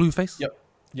got like a blue face.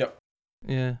 Yep.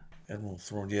 Yeah. Admiral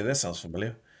Thrawn. Yeah, that sounds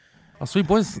familiar. Oh, sweet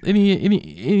boys.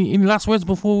 Any last words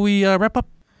before we wrap up?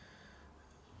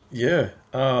 Yeah.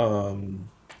 I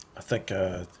think.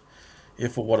 For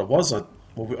what it was, are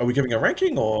we giving a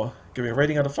ranking or giving a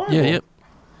rating out of 5? Yeah. or?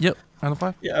 Yep. Out of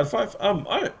 5. Yeah, out of 5.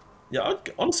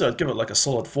 I'd give it like a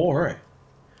solid 4.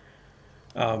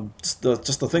 Just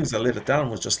the things that let it down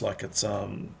was just like just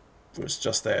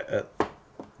that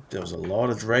there was a lot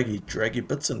of draggy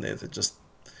bits in there that just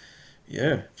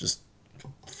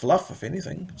fluff, if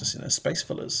anything, just space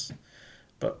fillers.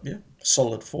 But yeah,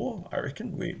 solid 4. I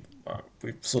reckon we've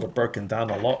sort of broken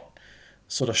down a lot.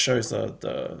 Sort of shows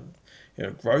the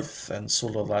growth and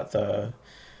sort of like the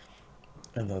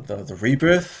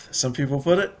rebirth, some people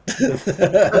put it.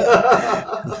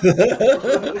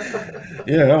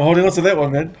 Yeah, I'm holding on to that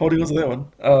one, man. Holding on to that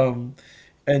one.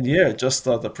 And yeah, just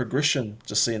the progression,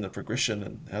 just seeing the progression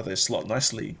and how they slot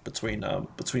nicely between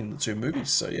the 2 movies.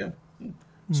 So yeah,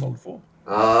 solid 4.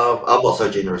 I'm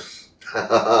also generous.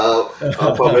 I'll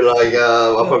probably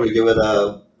give it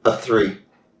a 3.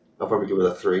 I'll probably give it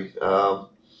a 3.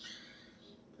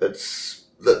 It's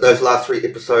those last 3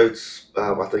 episodes.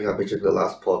 I think I mentioned in the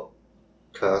last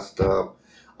podcast.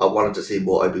 I wanted to see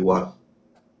more Obi-Wan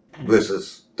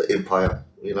versus the Empire.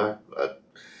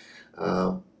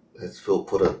 as Phil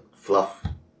put it, fluff.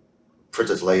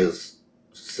 Princess Leia's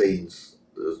scenes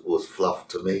was fluff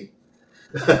to me.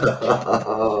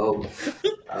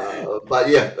 But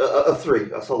yeah, a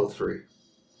 3, a solid 3.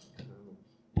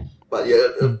 But yeah,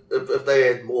 if they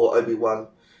had more Obi-Wan,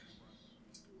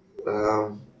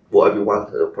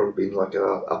 it'll probably be like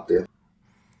up there.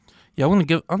 Yeah, I'm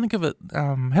gonna give it.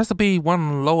 Has to be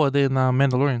one lower than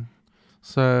Mandalorian.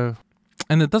 So,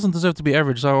 and it doesn't deserve to be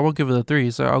average. So I won't give it a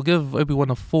 3. So I'll give Obi-Wan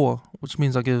a 4, which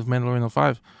means I'll give Mandalorian a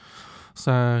 5.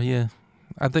 So yeah,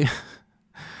 I think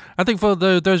for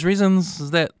those reasons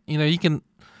is that we can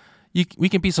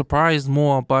be surprised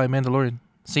more by Mandalorian,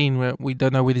 seeing where we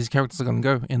don't know where these characters are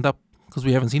gonna end up because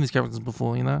we haven't seen these characters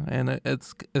before, and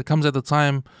it comes at a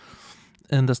time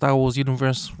in the Star Wars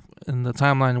universe in the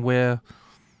timeline where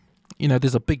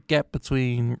there's a big gap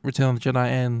between Return of the Jedi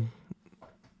and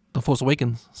The Force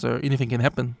Awakens, so anything can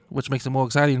happen, which makes it more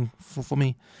exciting for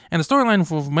me. And the storyline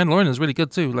for Mandalorian is really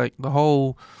good too, like the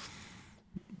whole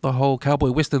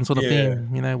cowboy western sort of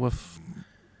theme, with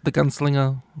the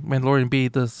gunslinger Mandalorian be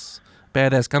this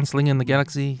badass gunslinger in the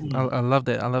galaxy. I love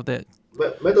that.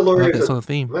 Mandalorian sort of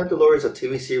theme. Mandalorian's a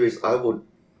TV series I would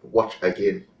watch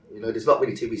again. There's not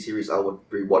many TV series I would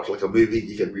rewatch. Like a movie,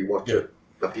 you can rewatch it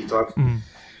a few times.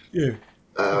 Yeah,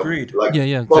 agreed. Like yeah,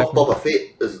 exactly. Boba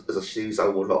Fett is a series I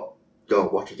will not go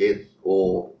and watch again,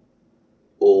 or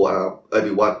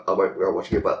Obi-Wan I won't go and watch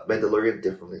again. But Mandalorian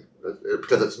definitely,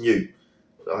 because it's new.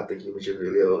 I think you mentioned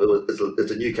earlier.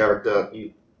 It's a new character,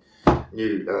 new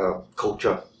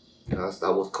culture,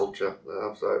 Star Wars culture.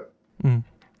 So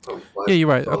yeah, you're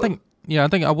right. I think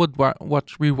I would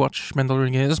rewatch Mandalorian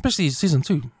again, especially season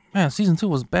 2. Man, season 2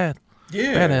 was bad.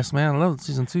 Yeah, badass, man. I love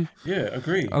season 2. Yeah,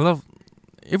 agree. I love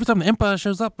every time the Empire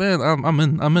shows up, man. I'm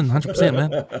in 100%,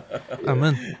 man. I'm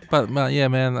in. But yeah,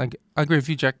 man, I agree with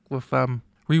you, Jack. With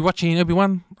rewatching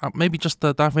Obi-Wan, maybe just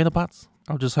the Darth Vader parts.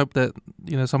 I'll just hope that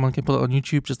someone can put it on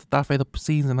YouTube, just the Darth Vader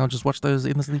scenes, and I'll just watch those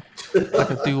endlessly,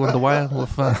 like I do on The Wire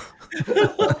with.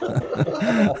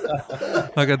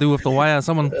 Like I do with The Wire.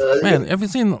 Someone, man, have you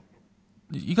seen?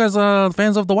 You guys are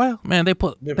fans of The Wire? Man, they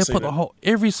put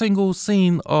every single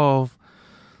scene of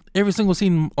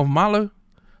Marlo.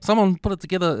 Someone put it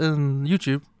together in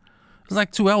YouTube. It's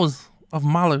like 2 hours of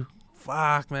Marlo.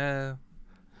 Fuck, man.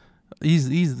 He's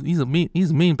a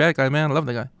mean bad guy, man. I love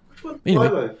that guy. Anyway.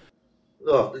 Marlo.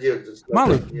 Oh, yeah,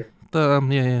 Marlo.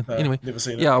 Yeah. Anyway, Never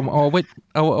seen it. yeah. I'll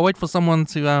wait for someone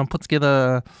to put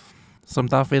together some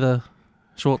Darth Vader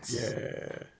shorts.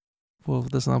 Yeah. For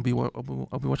this, and I'll be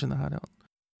watching the Hideout.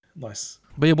 Nice.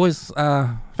 But yeah, boys,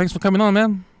 thanks for coming on,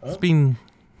 man. It's been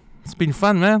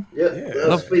fun, man. Yeah.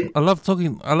 I love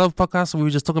podcasts where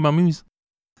we just talk about movies.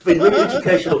 It's been really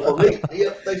educational for me.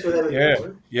 Yeah, thanks for having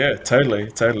me. Yeah, totally.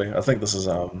 I think this is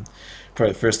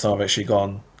probably the first time I've actually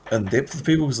gone in depth with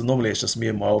people, because normally it's just me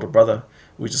and my older brother.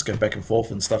 We just go back and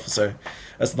forth and stuff. So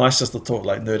it's nice just to talk,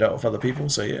 like, nerd out with other people.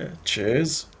 So yeah,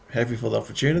 cheers. Happy for the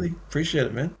opportunity. Appreciate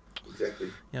it, man. Exactly.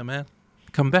 Yeah, man.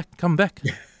 Come back.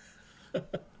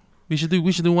 We should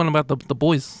do one about the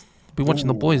boys. Be watching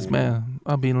the boys, man.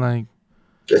 I've been like,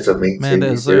 that's a main man, TV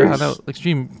that's series.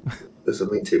 extreme. That's a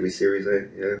main TV series, eh?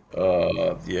 Yeah.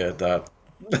 Yeah, that.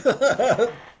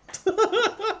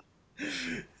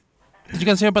 Did you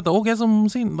guys hear about the orgasm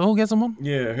scene? The orgasm one?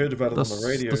 Yeah, I heard about it on the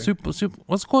radio. The super.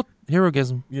 What's it called?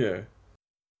 Herogasm. Yeah.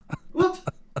 What?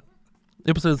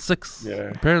 Episode 6.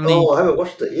 Yeah. Apparently. Oh, I haven't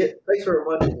watched it yet. Thanks for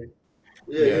reminding me.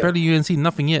 Yeah. Apparently you ain't seen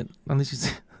nothing yet, unless you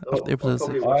see after episode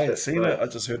 6. I ain't seen it. I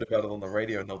just heard about it on the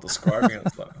radio and they're describing it.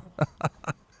 It's like,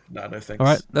 no thanks. All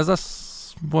right, that's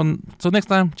us. Till next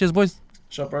time. Cheers, boys.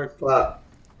 Shut, bro. But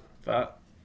Bye.